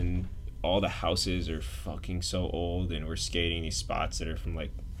England, and all the houses are fucking so old, and we're skating these spots that are from like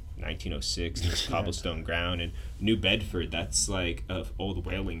 1906, and it's cobblestone ground, and New Bedford, that's like a old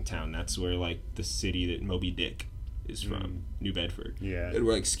whaling town. That's where like the city that Moby Dick is from, New Bedford. Yeah. And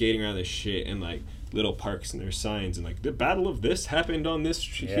we're like skating around this shit and like little parks and there's signs and like the battle of this happened on this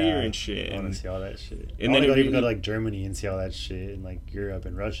here and shit. I want And to see all that shit. and I then want to it even go to really- like Germany and see all that shit, and like Europe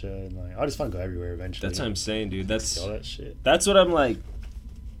and Russia, and like I just want to go everywhere eventually. that's what I'm saying, dude. See all that shit. That's what I'm like.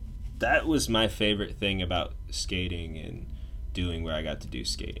 That was my favorite thing about skating and doing where I got to do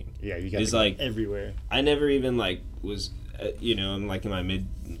skating. Yeah, you got It's to go like- everywhere. I never even like was, you know, I'm like in my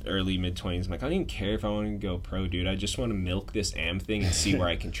early mid 20s. I'm like, I don't even care if I want to go pro, dude. I just want to milk this thing and see where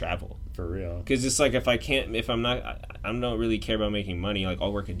I can travel. For real. Because it's like, if I'm not, I don't really care about making money. Like,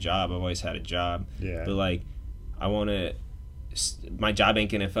 I'll work a job. I've always had a job. Yeah. But like, I want to. My job ain't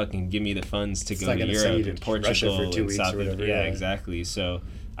gonna fucking give me the funds to go to Europe and Portugal and South. Yeah, exactly. So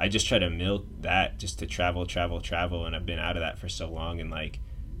I just try to milk that just to travel, and I've been out of that for so long, and like,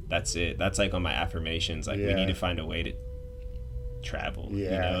 that's it. That's like on my affirmations. Like, we need to find a way to travel,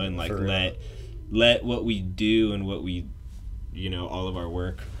 and like let what we do and what we, all of our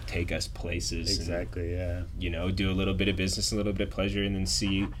work take us places. Exactly. And, do a little bit of business, a little bit of pleasure, and then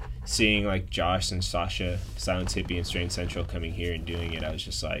seeing like Josh and Sasha, Silence Hippie and Strain Central coming here and doing it. I was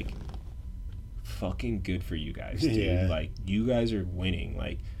just like, fucking good for you guys, dude. Yeah. Like, you guys are winning.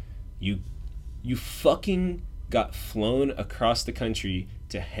 Like, you fucking got flown across the country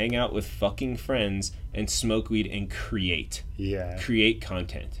to hang out with fucking friends and smoke weed and create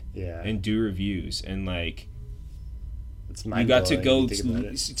content and do reviews, and like, you got to go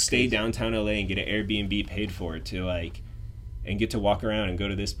stay downtown LA and get an Airbnb paid for it to like, and get to walk around and go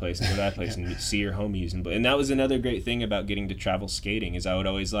to this place and go to that place and see your homies. And that was another great thing about getting to travel skating, is I would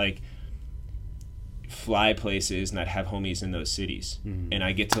always like fly places and I'd have homies in those cities, and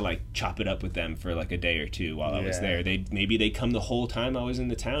I get to like chop it up with them for like a day or two while I was there. Maybe they'd come the whole time I was in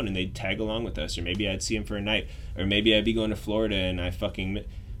the town and they'd tag along with us, or maybe I'd see them for a night, or maybe I'd be going to Florida and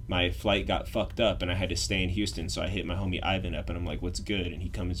my flight got fucked up and I had to stay in Houston, so I hit my homie Ivan up and I'm like, what's good? And he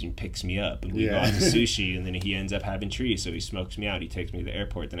comes and picks me up and we go out to sushi, and then he ends up having trees, so he smokes me out. He takes me to the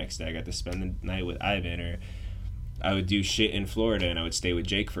airport the next day. I got to spend the night with Ivan, or I would do shit in Florida and I would stay with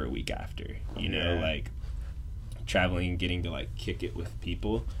Jake for a week after, like traveling and getting to like kick it with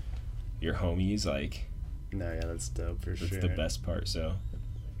people, your homies, like. No, yeah, that's dope for sure. That's the best part. So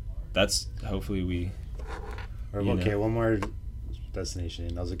that's hopefully we. Okay, one more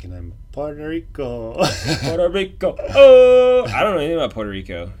destination. I was looking at Puerto Rico. Puerto Rico. Oh, I don't know anything about Puerto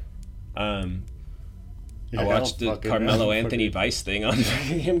Rico. I watched the Carmelo Anthony Vice thing on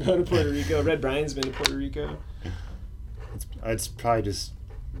him go to Puerto Rico. Red Bryan's been to Puerto Rico. It's probably just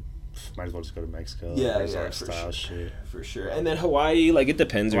might as well just go to Mexico. Yeah, style shit for sure. And then Hawaii, like, it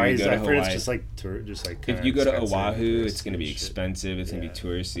depends where you go to Hawaii. It's just like if you go to Oahu, it's gonna be expensive. It's gonna be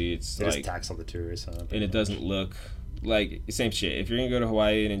touristy. It's they like just tax all the tourists on it, and it doesn't look like same shit. If you're gonna go to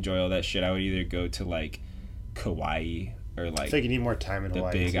Hawaii and enjoy all that shit, I would either go to like Kauai or like. I think you need more time in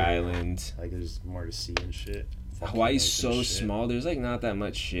Hawaii. The Big Island. Like, there's more to see and shit. Hawaii's so small. There's like not that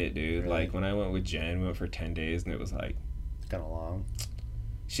much shit, dude. Really? Like, when I went with Jen, we went for 10 days and it was like kind of long.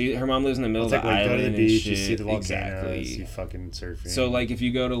 Her mom lives in the middle of the island. Go to the beach, you see the volcano, exactly. You see fucking surfing. So like, if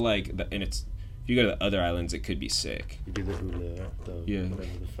you go to like if you go to the other islands, it could be sick. You do the hula,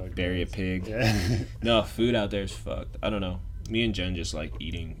 whatever the fuck. Bury a pig. Yeah. No, food out there is fucked. I don't know. Me and Jen just like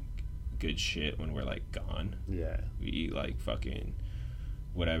eating good shit when we're like gone. Yeah. We eat like fucking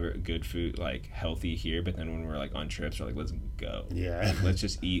whatever good food, like healthy here, but then when we're like on trips, we're like, let's go. Yeah. Like, let's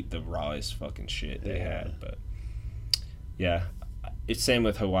just eat the rawest fucking shit they had. But yeah. It's same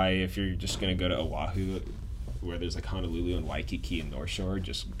with Hawaii. If you're just gonna go to Oahu, where there's like Honolulu and Waikiki and North Shore,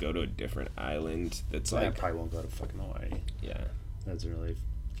 just go to a different island. That's like. I probably won't go to fucking Hawaii. Yeah. That doesn't really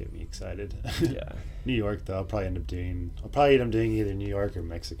get me excited. Yeah. New York though, I'll probably end up doing either New York or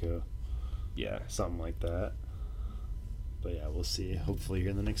Mexico. Yeah. Something like that. But yeah, we'll see. Hopefully here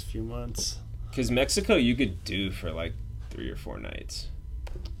in the next few months. Because Mexico you could do for like 3 or 4 nights.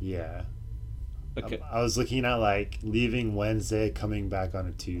 Yeah. Okay. I was looking at like leaving Wednesday, coming back on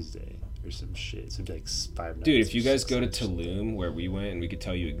a Tuesday or some shit. So it'd be like 5 nights. Dude, if you guys go to Tulum, where we went, and we could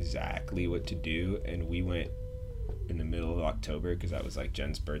tell you exactly what to do, and we went in the middle of October because that was like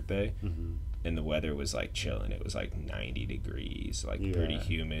Jen's birthday, and the weather was like chilling. It was like 90 degrees, like pretty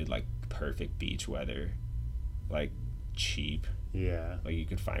humid, like perfect beach weather, like cheap. Yeah. Like, you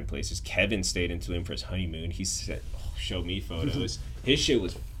could find places. Kevin stayed in Tulum for his honeymoon. He said, showed me photos. His shit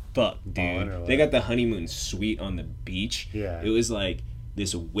was fucked, dude. They got the honeymoon suite on the beach. Yeah. It was like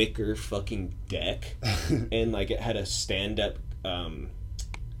this wicker fucking deck, and like it had a stand-up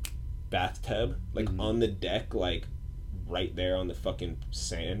bathtub like on the deck, like right there on the fucking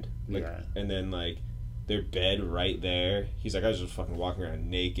sand. Like, and then like their bed right there. He's like, I was just fucking walking around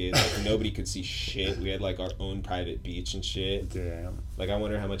naked. Like, nobody could see shit. We had like our own private beach and shit. Damn. Like, I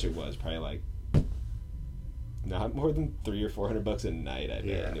wonder how much it was. Probably like not more than $300 or $400 a night, I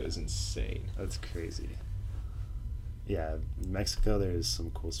bet. And it was insane. That's crazy. Yeah, Mexico, there's some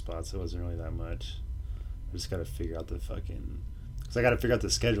cool spots. It wasn't really that much. I just got to figure out the fucking... Because I got to figure out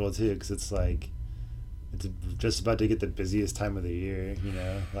the schedule, too, because it's like... It's just about to get the busiest time of the year, you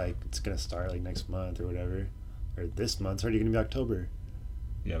know? Like, it's going to start, like, next month or whatever. Or this month. It's already going to be October.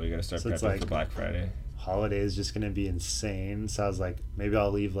 Yeah, we gotta start So it's prepping like- for Black Friday. Holiday is just gonna be insane. So I was like, maybe I'll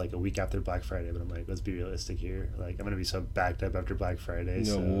leave like a week after Black Friday. But I'm like, let's be realistic here. Like, I'm gonna be so backed up after Black Friday. No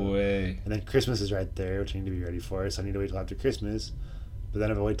so. way. And then Christmas is right there, which I need to be ready for. So I need to wait till after Christmas. But then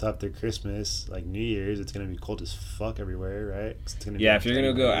if I wait till after Christmas, like New Year's, it's gonna be cold as fuck everywhere, right? 'Cause it's gonna be Yeah, like if you're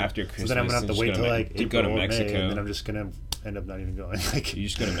gonna go 10 after So Christmas, then I'm gonna have to then wait just till go to like Me- go to April or May, Mexico. and then I'm just gonna end up not even going. Like You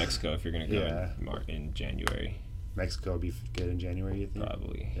just go to Mexico if you're gonna go Yeah. in January, Mexico would be good in January, you think?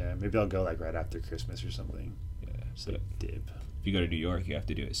 probably. Yeah, maybe I'll go like right after Christmas or something. Yeah. Just But like dip. if you go to New York, you have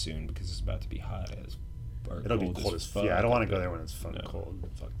to do it soon because it's about to be hot as. Or It'll be cold as fuck. Yeah, I don't want to go there when it's fucking No. cold.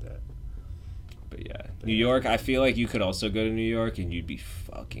 Fuck that. But yeah, But New yeah. York. I feel like you could also go to New York and you'd be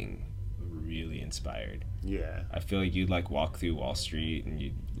fucking really inspired. Yeah. I feel like you'd like walk through Wall Street and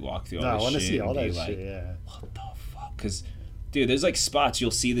you'd walk through all No, I this want to shit see and all be that like, shit. Yeah. what the fuck? Because, dude, there's like spots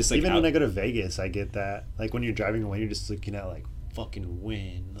you'll see this like Even out- when I go to Vegas, I get that. Like when you're driving away, you're just looking at like fucking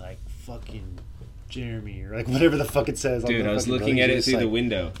wind, like fucking Jeremy, or like whatever the fuck it says. on Dude, the I was fucking looking building. at You're it just through the like-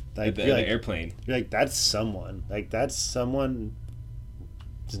 window like, at the, you're the like- airplane. You're like, that's someone. Like that's someone.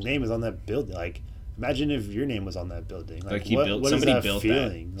 His name is on that building. Like, imagine if your name was on that building. Like he what, built. what is Somebody that built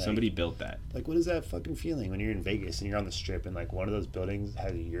feeling? that. Like, Somebody built that. Like, what is that fucking feeling when you're in Vegas and you're on the strip and like one of those buildings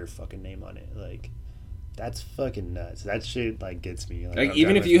has your fucking name on it? Like, that's fucking nuts. That shit like gets me. Like I'm even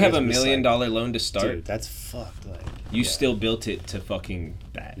driving if with you have Vegas, a I'm just $1 like, million loan to start, dude, that's fucked. Like, you yeah. still built it to fucking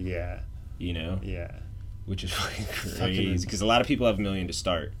that. Yeah, You know, yeah, which is fucking Fucking crazy. Because a lot of people have $1 million to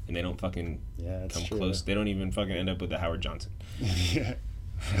start and they don't fucking yeah. That's come true. close. They don't even fucking end up with the Howard Johnson. Yeah.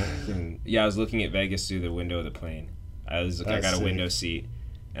 Yeah, I was looking at Vegas through the window of the plane. I That's got a sick. window seat,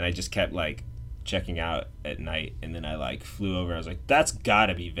 and I just kept like checking out at night, and then I like flew over. I was like, "That's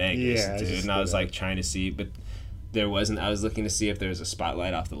gotta be Vegas, Yeah, I dude!" just And I was lit up. like trying to see, but there wasn't. I was looking to see if there was a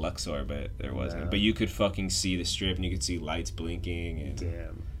spotlight off the Luxor, but there wasn't. No. But you could fucking see the strip, and you could see lights blinking, and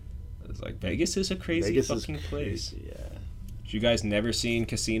Damn. I was like, "Vegas is a crazy Vegas fucking is place." crazy, yeah. You guys never seen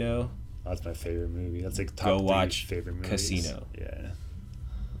Casino? That's my favorite movie. That's like top Go 3 watch favorite movies. Casino. Yeah.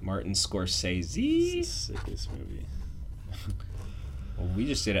 Martin It's the Scorsese. sickest movie. Well, we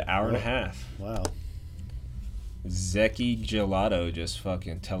just did an hour and a Well- half. Wow. Zeki Gelato just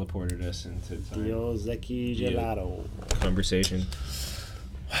fucking teleported us into time. Dio Zeki Yeah. Gelato. Conversation.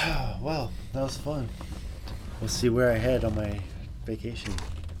 Wow, that was fun. We'll see where I head on my vacation.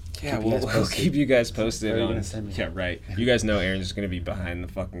 Yeah, Keep you guys we'll posted. keep you guys posted Where are you on. gonna send me? Yeah, right. You guys know Aaron's just gonna be behind the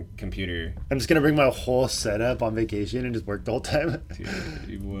fucking computer. I'm just gonna bring my whole setup on vacation and just work the whole time. Dude,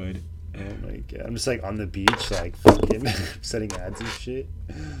 you would. Oh my god. I'm just like on the beach, like fucking setting ads and shit.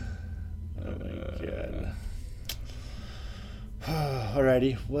 Oh my god.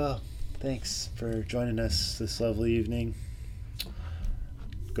 Alrighty, well, thanks for joining us this lovely evening.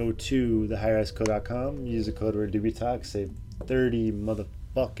 Go to thehighrasco.com, use the code word DoobieTalk, save 30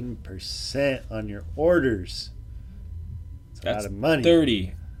 motherfucking percent on your orders. It's a That's lot of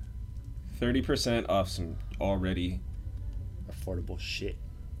money. 30% off some already. Affordable shit.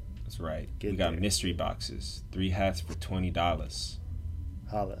 That's right. Get we got there. mystery boxes. 3 hats for $20.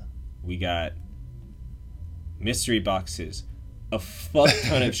 Holla. We got mystery boxes. A fuck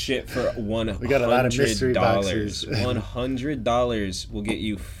ton of shit for $100. We got a lot of mystery boxes. $100 will get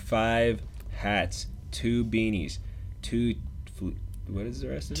you 5 hats, 2 beanies, 2 what is the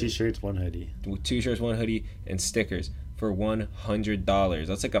rest of it? T-shirts, 1 hoodie. 2 shirts, 1 hoodie, and stickers for $100.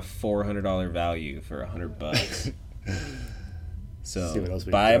 That's like a $400 value for $100. So See what else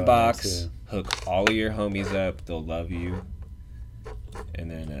we buy can a throw in there, box, too. hook all of your homies up. They'll love you. And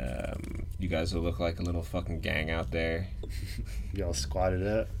then you guys will look like a little fucking gang out there. Y'all squatted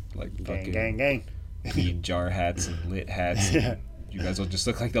up. Like Gang, fucking gang, gang. weed jar hats and lit hats. Yeah. You guys will just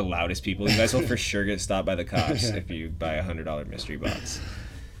look like the loudest people. You guys will for sure get stopped by the cops Yeah. if you buy a $100 mystery box.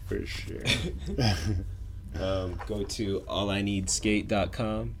 For sure. Go to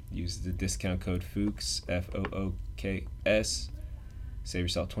allineedskate.com. Use the discount code FOOKS, FOOKS. Save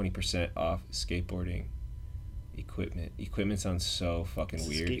yourself 20% off skateboarding equipment. Equipment sounds so fucking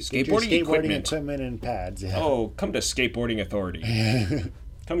weird. Get your Skateboarding equipment. equipment and pads. Yeah. Oh, come to Skateboarding Authority.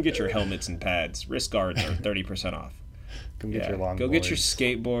 Come get your helmets and pads. Wrist guards are 30% off. Come get your long Go get your boards.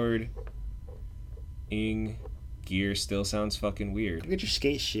 skateboard gear. Still sounds fucking weird. Go get your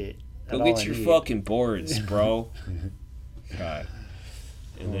skate shit. Go That's all get I your need. fucking boards, bro. God.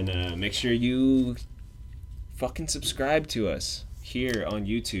 And then make sure you fucking subscribe to us here on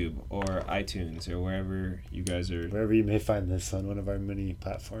YouTube or iTunes or wherever you guys are. Wherever you may find this on one of our many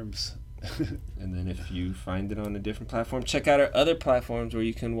platforms. And then if you find it on a different platform, check out our other platforms where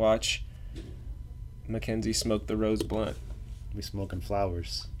you can watch Mackenzie smoke the rose blunt. We smoking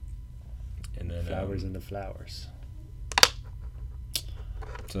flowers. And then Flowers into flowers.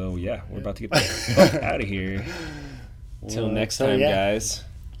 So yeah, we're about to get the fuck out of here. Till Well, next so, time, yeah. guys.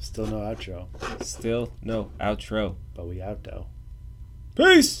 Still no outro, Still no outro. but we out though.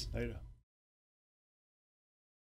 Peace. Later.